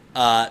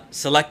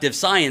 selective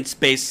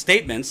science-based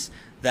statements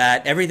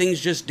that everything's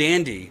just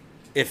dandy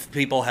if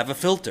people have a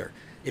filter.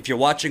 If you're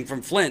watching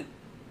from Flint,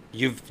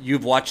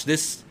 you've watched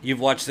this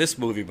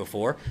movie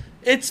before.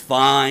 It's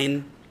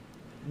fine.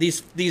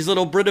 These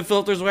little Brita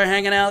filters we're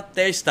hanging out,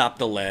 they stop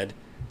the lead.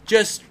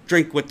 Just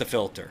drink with the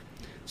filter.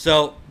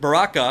 So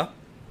Baraka,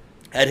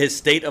 at his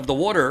State of the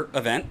Water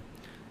event,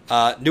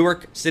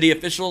 Newark city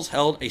officials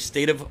held a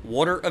State of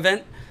Water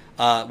event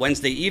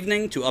Wednesday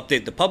evening to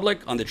update the public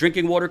on the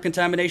drinking water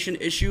contamination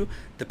issue.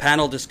 The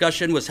panel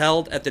discussion was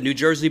held at the New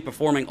Jersey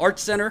Performing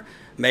Arts Center.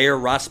 Mayor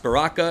Ras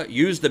Baraka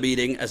used the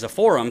meeting as a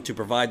forum to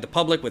provide the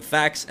public with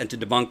facts and to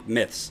debunk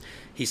myths.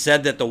 He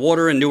said that the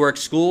water in Newark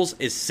schools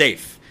is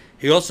safe.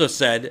 He also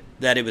said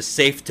that it was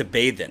safe to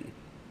bathe in.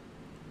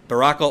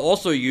 Baraka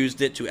also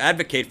used it to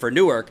advocate for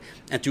Newark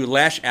and to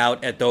lash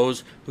out at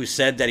those who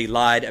said that he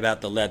lied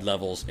about the lead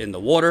levels in the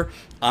water.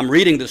 I'm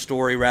reading the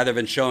story rather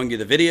than showing you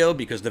the video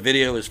because the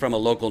video is from a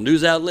local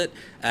news outlet,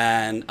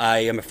 and I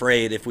am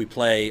afraid if we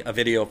play a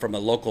video from a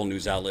local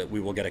news outlet, we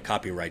will get a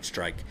copyright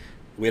strike.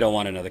 We don't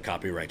want another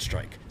copyright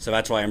strike. So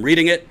that's why I'm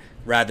reading it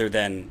rather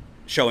than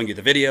showing you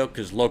the video,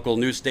 because local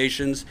news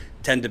stations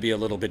tend to be a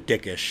little bit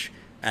dickish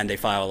and they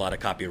file a lot of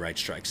copyright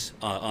strikes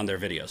on their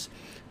videos.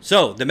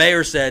 So the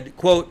mayor said,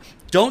 quote,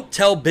 "Don't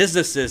tell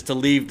businesses to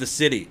leave the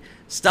city.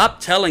 Stop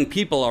telling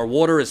people our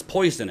water is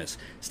poisonous.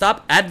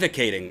 Stop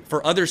advocating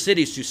for other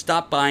cities to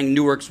stop buying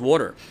Newark's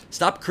water.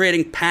 Stop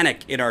creating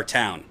panic in our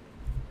town."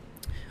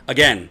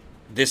 Again,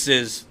 this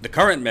is the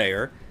current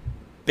mayor,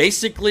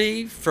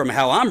 basically, from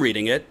how I'm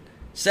reading it,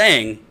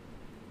 saying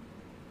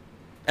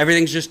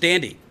everything's just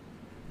dandy.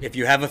 If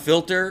you have a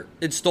filter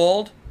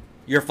installed,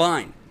 you're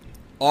fine.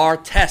 Our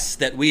tests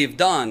that we've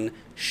done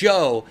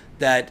show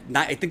that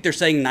I think they're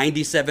saying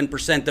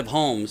 97% of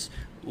homes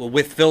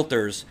with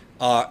filters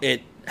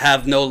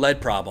have no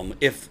lead problem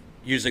if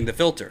using the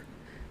filter.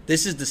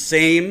 This is the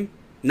same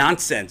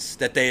nonsense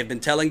that they have been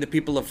telling the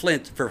people of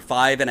Flint for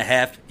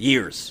 5.5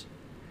 years.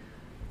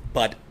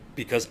 But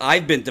because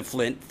I've been to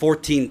Flint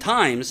 14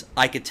 times,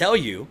 I could tell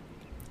you,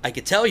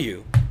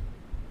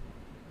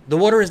 the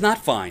water is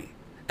not fine.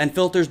 And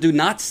filters do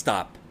not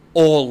stop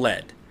all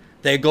lead.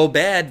 They go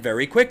bad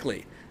very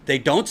quickly. They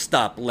don't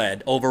stop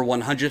lead over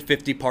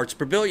 150 parts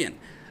per billion.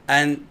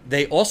 And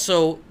they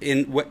also,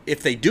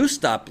 if they do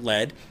stop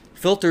lead,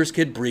 filters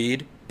could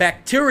breed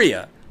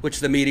bacteria, which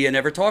the media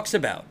never talks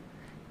about.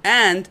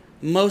 And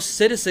most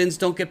citizens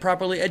don't get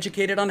properly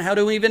educated on how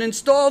to even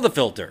install the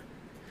filter.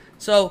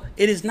 So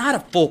it is not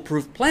a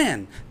foolproof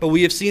plan, but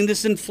we have seen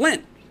this in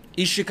Flint,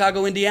 East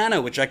Chicago,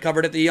 Indiana, which I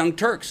covered at the Young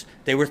Turks.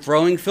 They were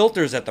throwing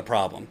filters at the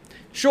problem.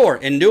 Sure,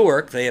 in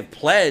Newark, they have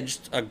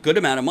pledged a good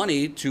amount of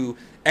money to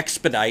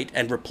expedite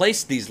and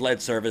replace these lead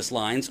service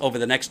lines over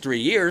the next 3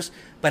 years,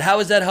 but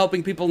how is that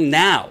helping people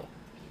now?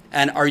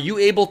 And are you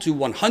able to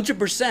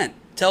 100%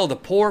 tell the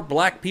poor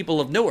black people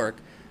of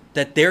Newark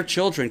that their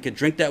children could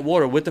drink that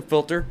water with the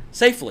filter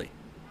safely.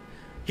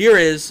 Here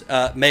is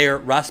Mayor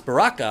Ras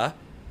Baraka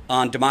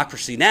on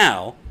Democracy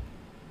Now!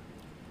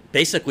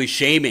 Basically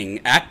shaming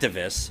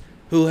activists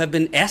who have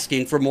been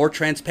asking for more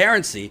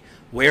transparency.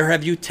 Where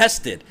have you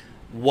tested?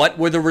 What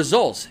were the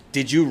results?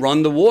 Did you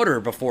run the water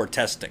before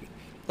testing?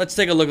 Let's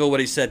take a look at what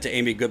he said to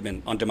Amy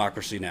Goodman on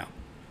Democracy Now!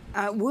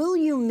 Will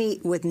you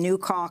meet with New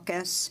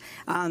Caucus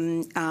or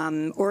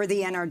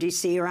the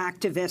NRDC or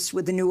activists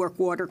with the Newark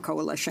Water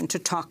Coalition to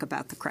talk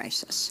about the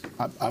crisis?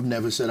 I've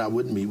never said I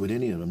wouldn't meet with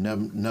any of them.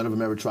 None of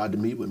them ever tried to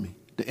meet with me.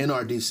 The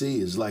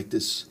NRDC is like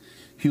this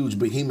huge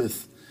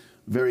behemoth,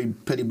 very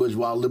petty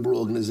bourgeois liberal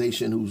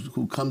organization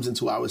who comes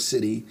into our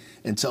city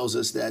and tells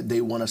us that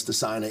they want us to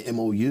sign an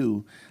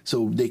MOU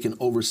so they can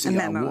oversee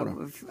our water.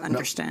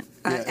 Understand?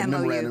 A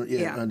memorandum,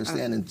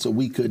 understanding.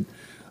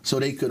 So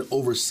they could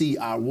oversee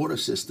our water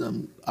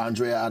system.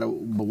 Andrea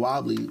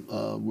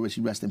Adewale, where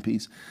she rest in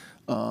peace,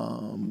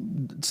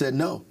 said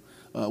no.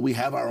 We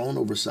have our own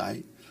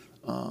oversight.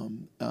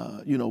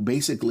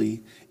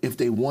 Basically, if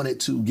they wanted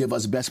to give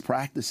us best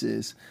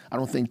practices, I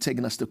don't think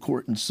taking us to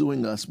court and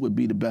suing us would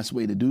be the best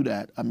way to do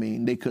that. I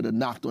mean, they could have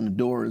knocked on the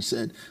door and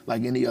said,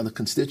 like any other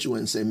constituent,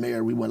 and say,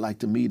 Mayor, we would like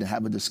to meet and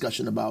have a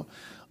discussion about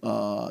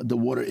the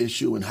water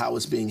issue and how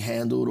it's being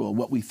handled or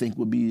what we think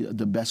would be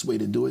the best way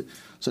to do it.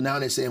 So now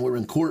they're saying we're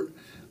in court,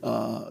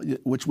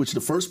 which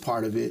the first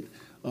part of it,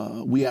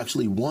 we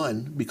actually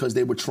won because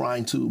they were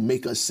trying to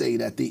make us say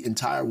that the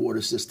entire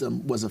water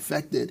system was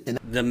affected. And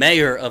the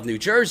mayor of New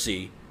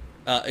Jersey,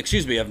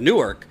 of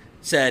Newark,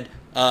 said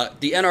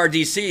the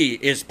NRDC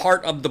is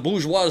part of the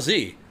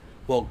bourgeoisie.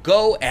 Well,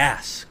 go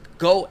ask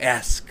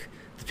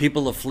the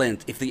people of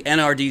Flint if the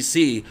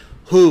NRDC,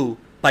 who,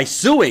 by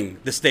suing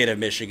the state of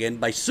Michigan,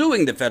 by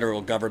suing the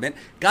federal government,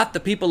 got the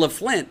people of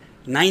Flint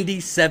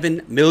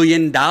 $97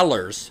 million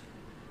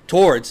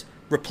towards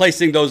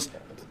replacing those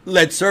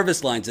lead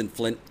service lines in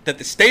Flint that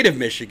the state of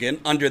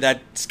Michigan, under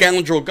that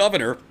scoundrel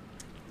governor,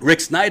 Rick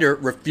Snyder,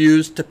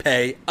 refused to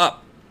pay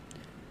up.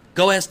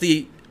 Go ask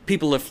the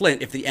people of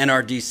Flint if the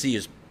NRDC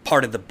is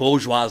part of the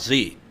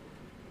bourgeoisie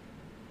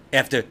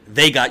after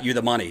they got you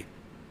the money.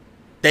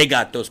 They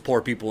got those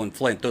poor people in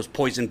Flint, those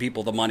poison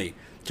people, the money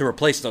to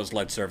replace those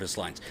lead service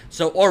lines.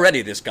 So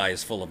already this guy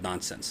is full of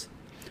nonsense.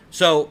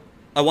 So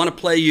I want to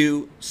play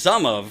you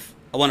some of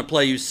the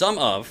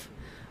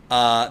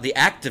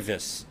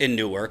activists in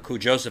Newark, who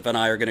Joseph and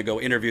I are going to go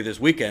interview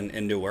this weekend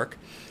in Newark.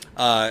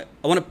 I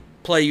want to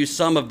play you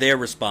some of their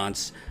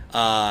response.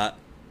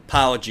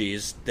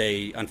 Apologies.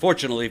 They,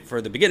 unfortunately,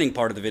 for the beginning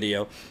part of the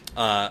video,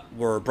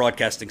 were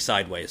broadcasting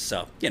sideways.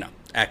 So,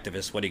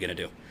 activists, what are you going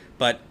to do?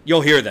 But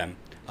you'll hear them.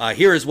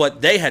 Here is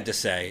what they had to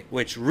say,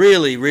 which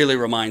really, really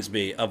reminds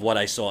me of what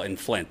I saw in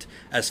Flint,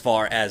 as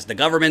far as the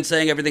government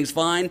saying everything's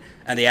fine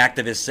and the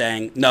activists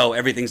saying, no,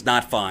 everything's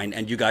not fine,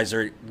 and you guys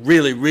are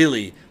really,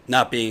 really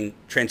not being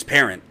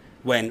transparent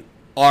when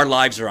our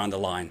lives are on the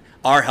line.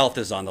 Our health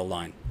is on the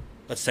line.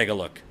 Let's take a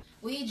look.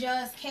 We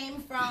just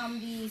came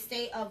from the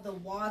state of the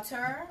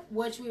water,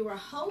 which we were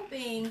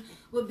hoping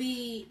would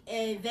be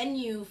a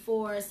venue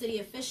for city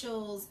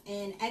officials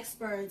and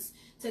experts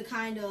to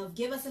kind of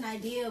give us an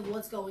idea of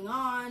what's going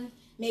on,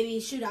 maybe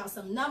shoot out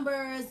some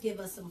numbers, give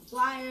us some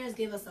flyers,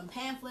 give us some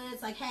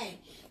pamphlets, like, hey,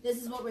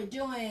 this is what we're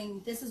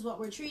doing, this is what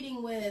we're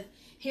treating with,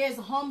 here's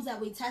the homes that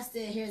we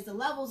tested, here's the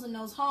levels in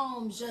those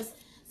homes, just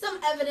some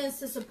evidence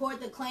to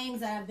support the claims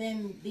that have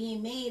been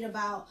being made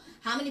about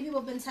how many people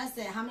have been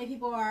tested, how many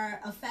people are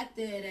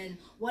affected, and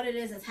what it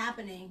is that's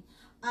happening.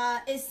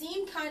 It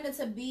seemed kind of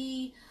to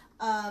be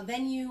a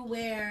venue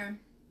where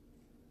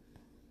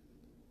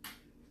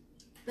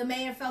the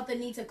mayor felt the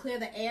need to clear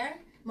the air,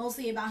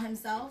 mostly about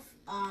himself.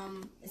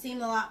 It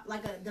seemed a lot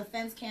like a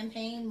defense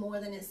campaign more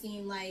than it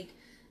seemed like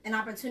an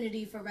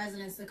opportunity for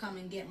residents to come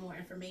and get more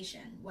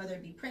information, whether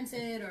it be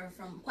printed or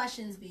from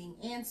questions being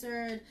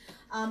answered.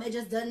 It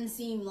just doesn't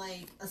seem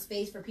like a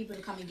space for people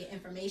to come and get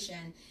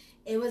information.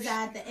 It was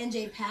at the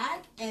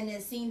NJPAC, and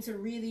it seemed to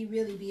really,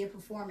 really be a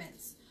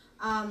performance.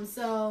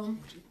 So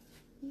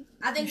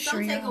I think some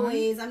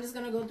takeaways, I'm just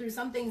going to go through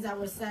some things that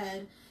were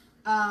said.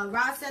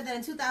 Rod said that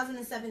in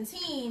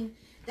 2017,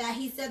 that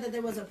he said that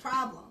there was a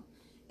problem,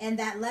 and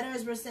that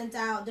letters were sent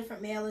out,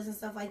 different mailers and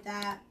stuff like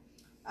that.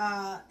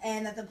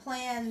 And that the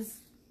plans,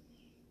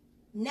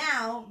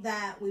 now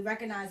that we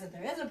recognize that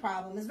there is a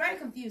problem, is very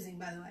confusing,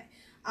 by the way.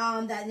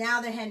 That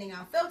now they're handing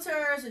out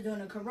filters, they're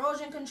doing a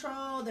corrosion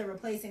control, they're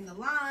replacing the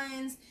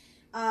lines,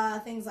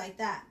 things like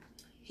that.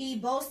 He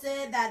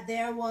boasted that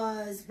there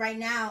was, right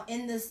now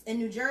in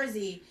New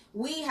Jersey,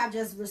 we have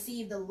just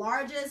received the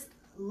largest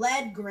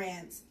lead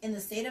grants in the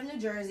state of New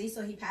Jersey,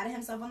 so he patted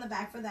himself on the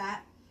back for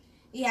that.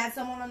 He had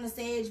someone on the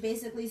stage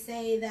basically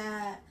say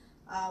that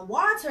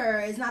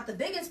water is not the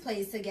biggest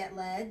place to get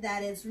lead,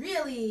 that it's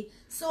really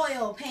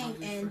soil,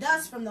 paint, and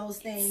dust from those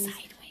things.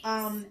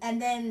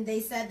 And then they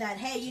said that,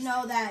 hey, you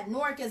know that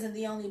Newark isn't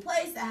the only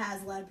place that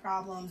has lead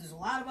problems. There's a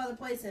lot of other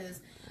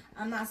places.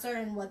 I'm not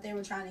certain what they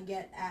were trying to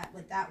get at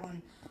with that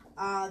one.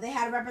 They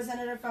had a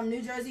representative from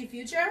New Jersey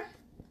Future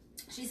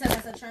She said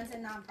it's a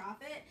Trenton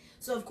nonprofit.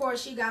 So, of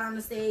course, she got on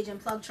the stage and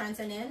plugged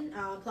Trenton in,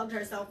 plugged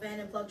herself in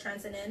and plugged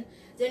Trenton in.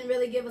 Didn't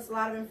really give us a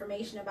lot of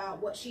information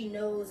about what she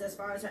knows as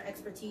far as her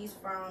expertise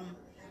from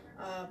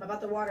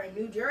about the water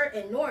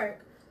in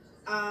Newark.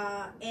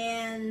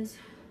 And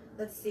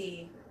let's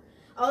see.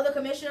 Oh, the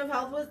Commissioner of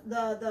Health was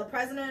the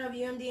president of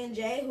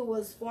UMDNJ, who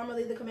was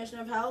formerly the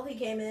Commissioner of Health. He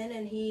came in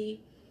and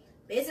he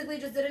basically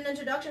just did an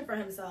introduction for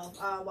himself.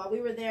 While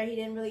we were there, he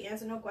didn't really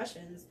answer no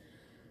questions.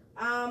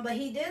 But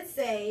he did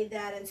say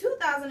that in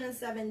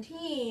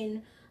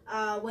 2017,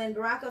 when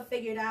Baraka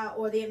figured out,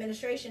 or the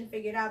administration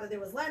figured out that there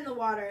was lead in the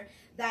water,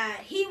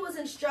 that he was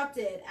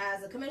instructed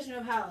as a Commissioner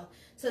of Health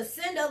to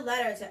send a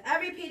letter to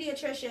every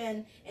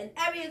pediatrician and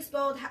every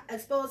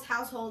exposed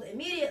household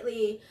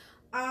immediately.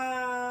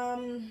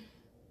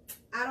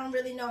 I don't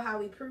really know how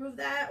we prove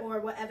that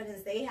or what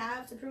evidence they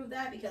have to prove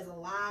that, because a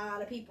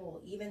lot of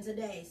people, even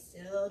today,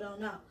 still don't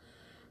know.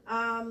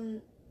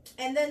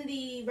 And then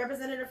the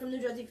representative from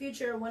New Jersey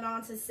Future went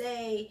on to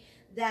say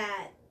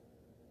that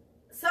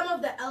some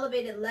of the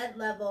elevated lead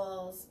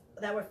levels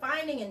that we're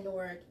finding in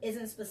Newark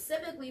isn't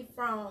specifically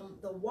from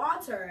the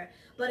water,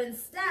 but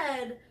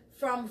instead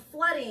from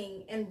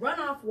flooding and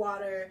runoff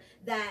water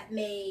that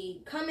may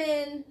come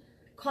in,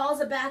 cause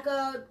a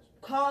backup,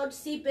 cause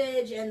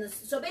seepage, and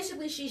so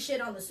basically she shit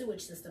on the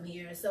sewage system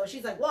here. So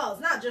she's like, well,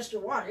 it's not just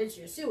your water, it's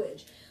your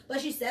sewage. But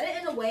she said it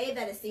in a way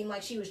that it seemed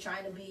like she was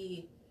trying to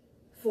be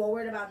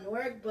forward about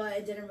Newark, but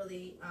it didn't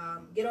really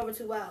get over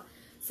too well.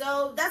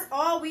 So that's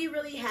all we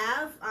really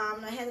have.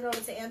 I hand it over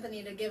to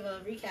Anthony to give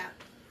a recap.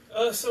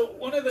 So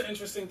one of the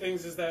interesting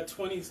things is that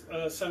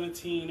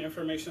 2017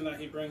 information that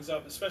he brings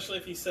up, especially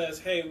if he says,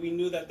 hey, we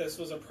knew that this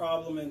was a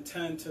problem in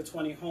 10 to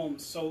 20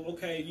 homes. So,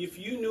 okay, if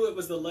you knew it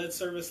was the lead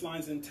service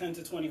lines in 10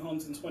 to 20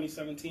 homes in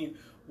 2017,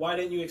 why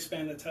didn't you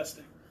expand the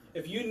testing?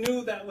 If you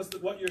knew that was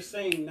what you're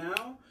saying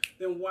now,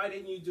 then why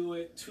didn't you do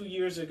it 2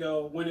 years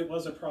ago when it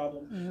was a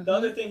problem? Mm-hmm. The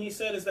other thing he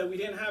said is that we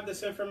didn't have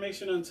this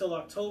information until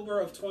October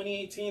of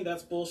 2018.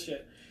 That's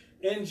bullshit.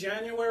 In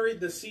January,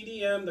 the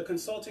CDM, the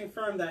consulting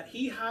firm that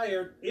he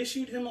hired,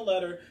 issued him a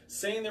letter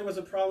saying there was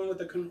a problem with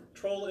the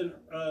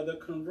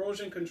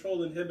corrosion control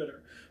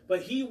inhibitor.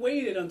 But he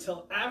waited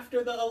until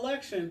after the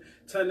election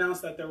to announce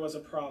that there was a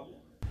problem.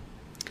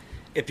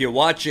 If you're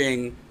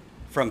watching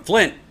from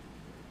Flint,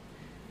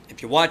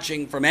 if you're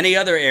watching from any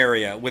other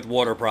area with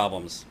water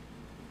problems,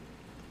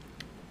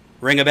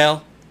 ring a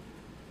bell?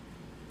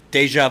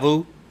 Deja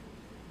vu?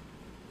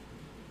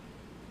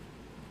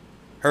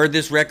 Heard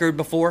this record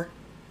before?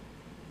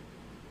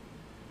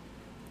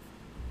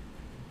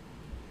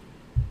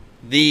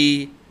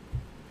 It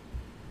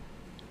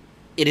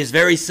is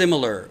very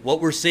similar.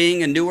 What we're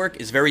seeing in Newark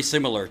is very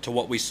similar to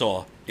what we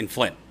saw in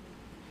Flint.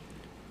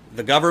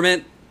 The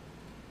government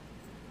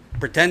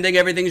pretending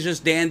everything's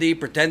just dandy,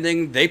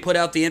 pretending they put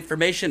out the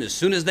information as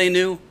soon as they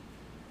knew,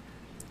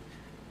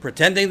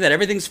 pretending that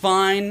everything's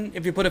fine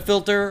if you put a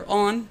filter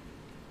on,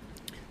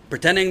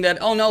 pretending that,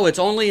 oh no, it's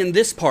only in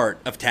this part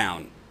of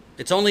town.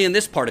 It's only in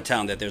this part of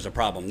town that there's a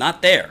problem,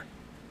 not there.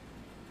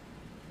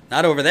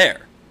 Not over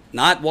there.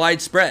 Not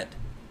widespread.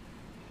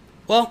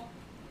 Well,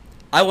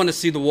 I want to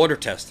see the water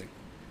testing.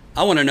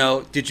 I want to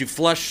know, did you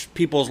flush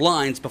people's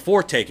lines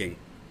before taking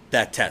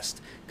that test?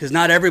 Because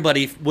not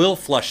everybody will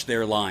flush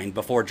their line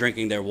before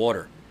drinking their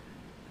water.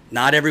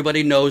 Not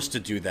everybody knows to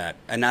do that,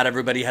 and not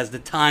everybody has the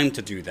time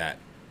to do that.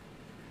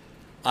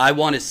 I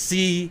want to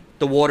see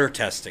the water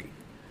testing.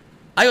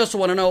 I also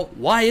want to know,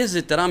 why is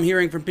it that I'm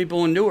hearing from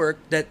people in Newark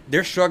that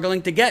they're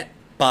struggling to get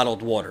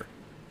bottled water?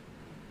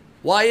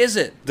 Why is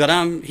it that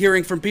I'm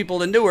hearing from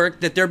people in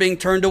Newark that they're being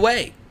turned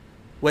away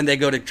when they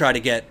go to try to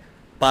get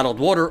bottled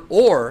water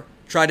or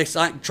try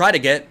to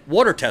get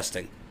water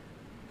testing?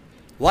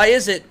 Why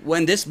is it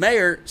when this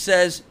mayor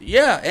says,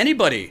 yeah,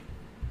 anybody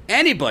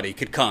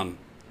could come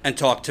and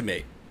talk to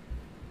me?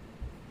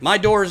 My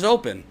door is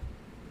open.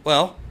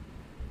 Well,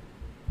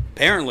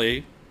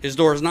 apparently his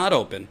door is not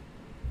open.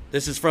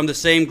 This is from the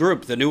same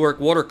group, the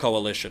Newark Water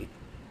Coalition.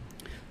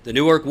 The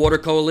Newark Water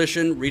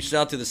Coalition reached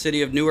out to the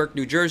city of Newark,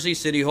 New Jersey,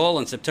 City Hall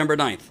on September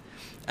 9th.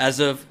 As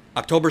of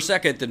October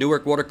 2nd, the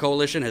Newark Water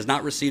Coalition has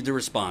not received a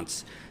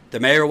response. The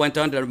mayor went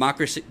on to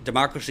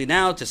Democracy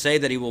Now! To say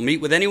that he will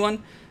meet with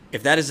anyone.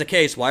 If that is the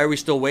case, why are we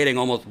still waiting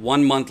almost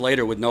 1 month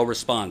later with no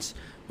response?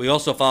 We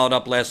also followed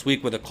up last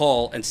week with a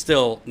call and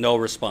still no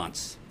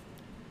response.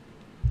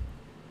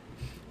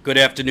 Good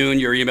afternoon.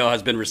 Your email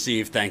has been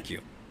received. Thank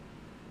you.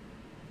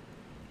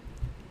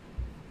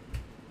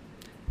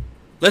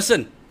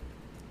 Listen,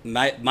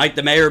 might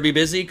the mayor be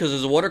busy because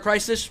there's a water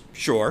crisis?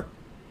 Sure.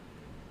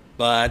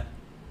 But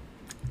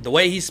the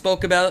way he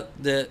spoke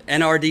about the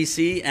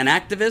NRDC and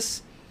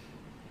activists,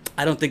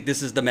 I don't think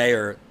this is the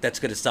mayor that's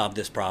going to solve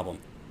this problem.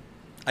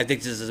 I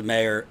think this is a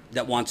mayor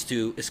that wants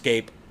to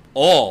escape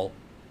all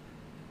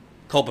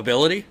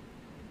culpability,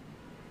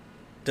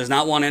 does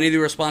not want any of the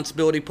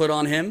responsibility put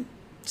on him.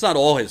 It's not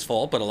all his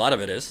fault, but a lot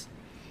of it is.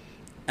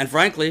 And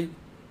frankly,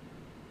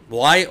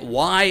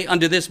 why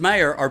under this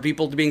mayor are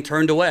people being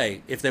turned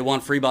away if they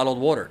want free bottled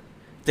water?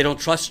 They don't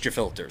trust your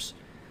filters.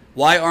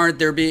 Why aren't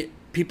there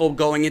people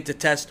going in to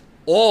test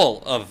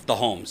all of the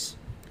homes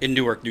in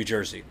Newark, New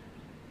Jersey.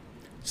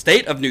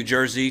 State of New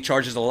Jersey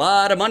charges a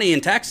lot of money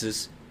in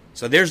taxes.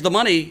 So there's the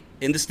money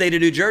in the state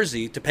of New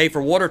Jersey to pay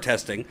for water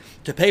testing,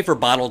 to pay for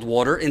bottled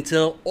water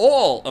until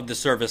all of the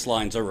service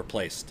lines are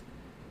replaced.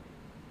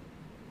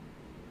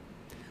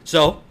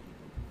 So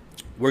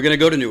we're going to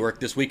go to Newark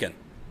this weekend.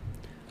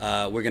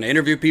 We're going to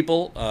interview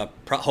people,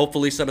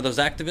 hopefully some of those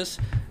activists,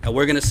 and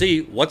we're going to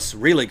see what's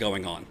really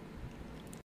going on.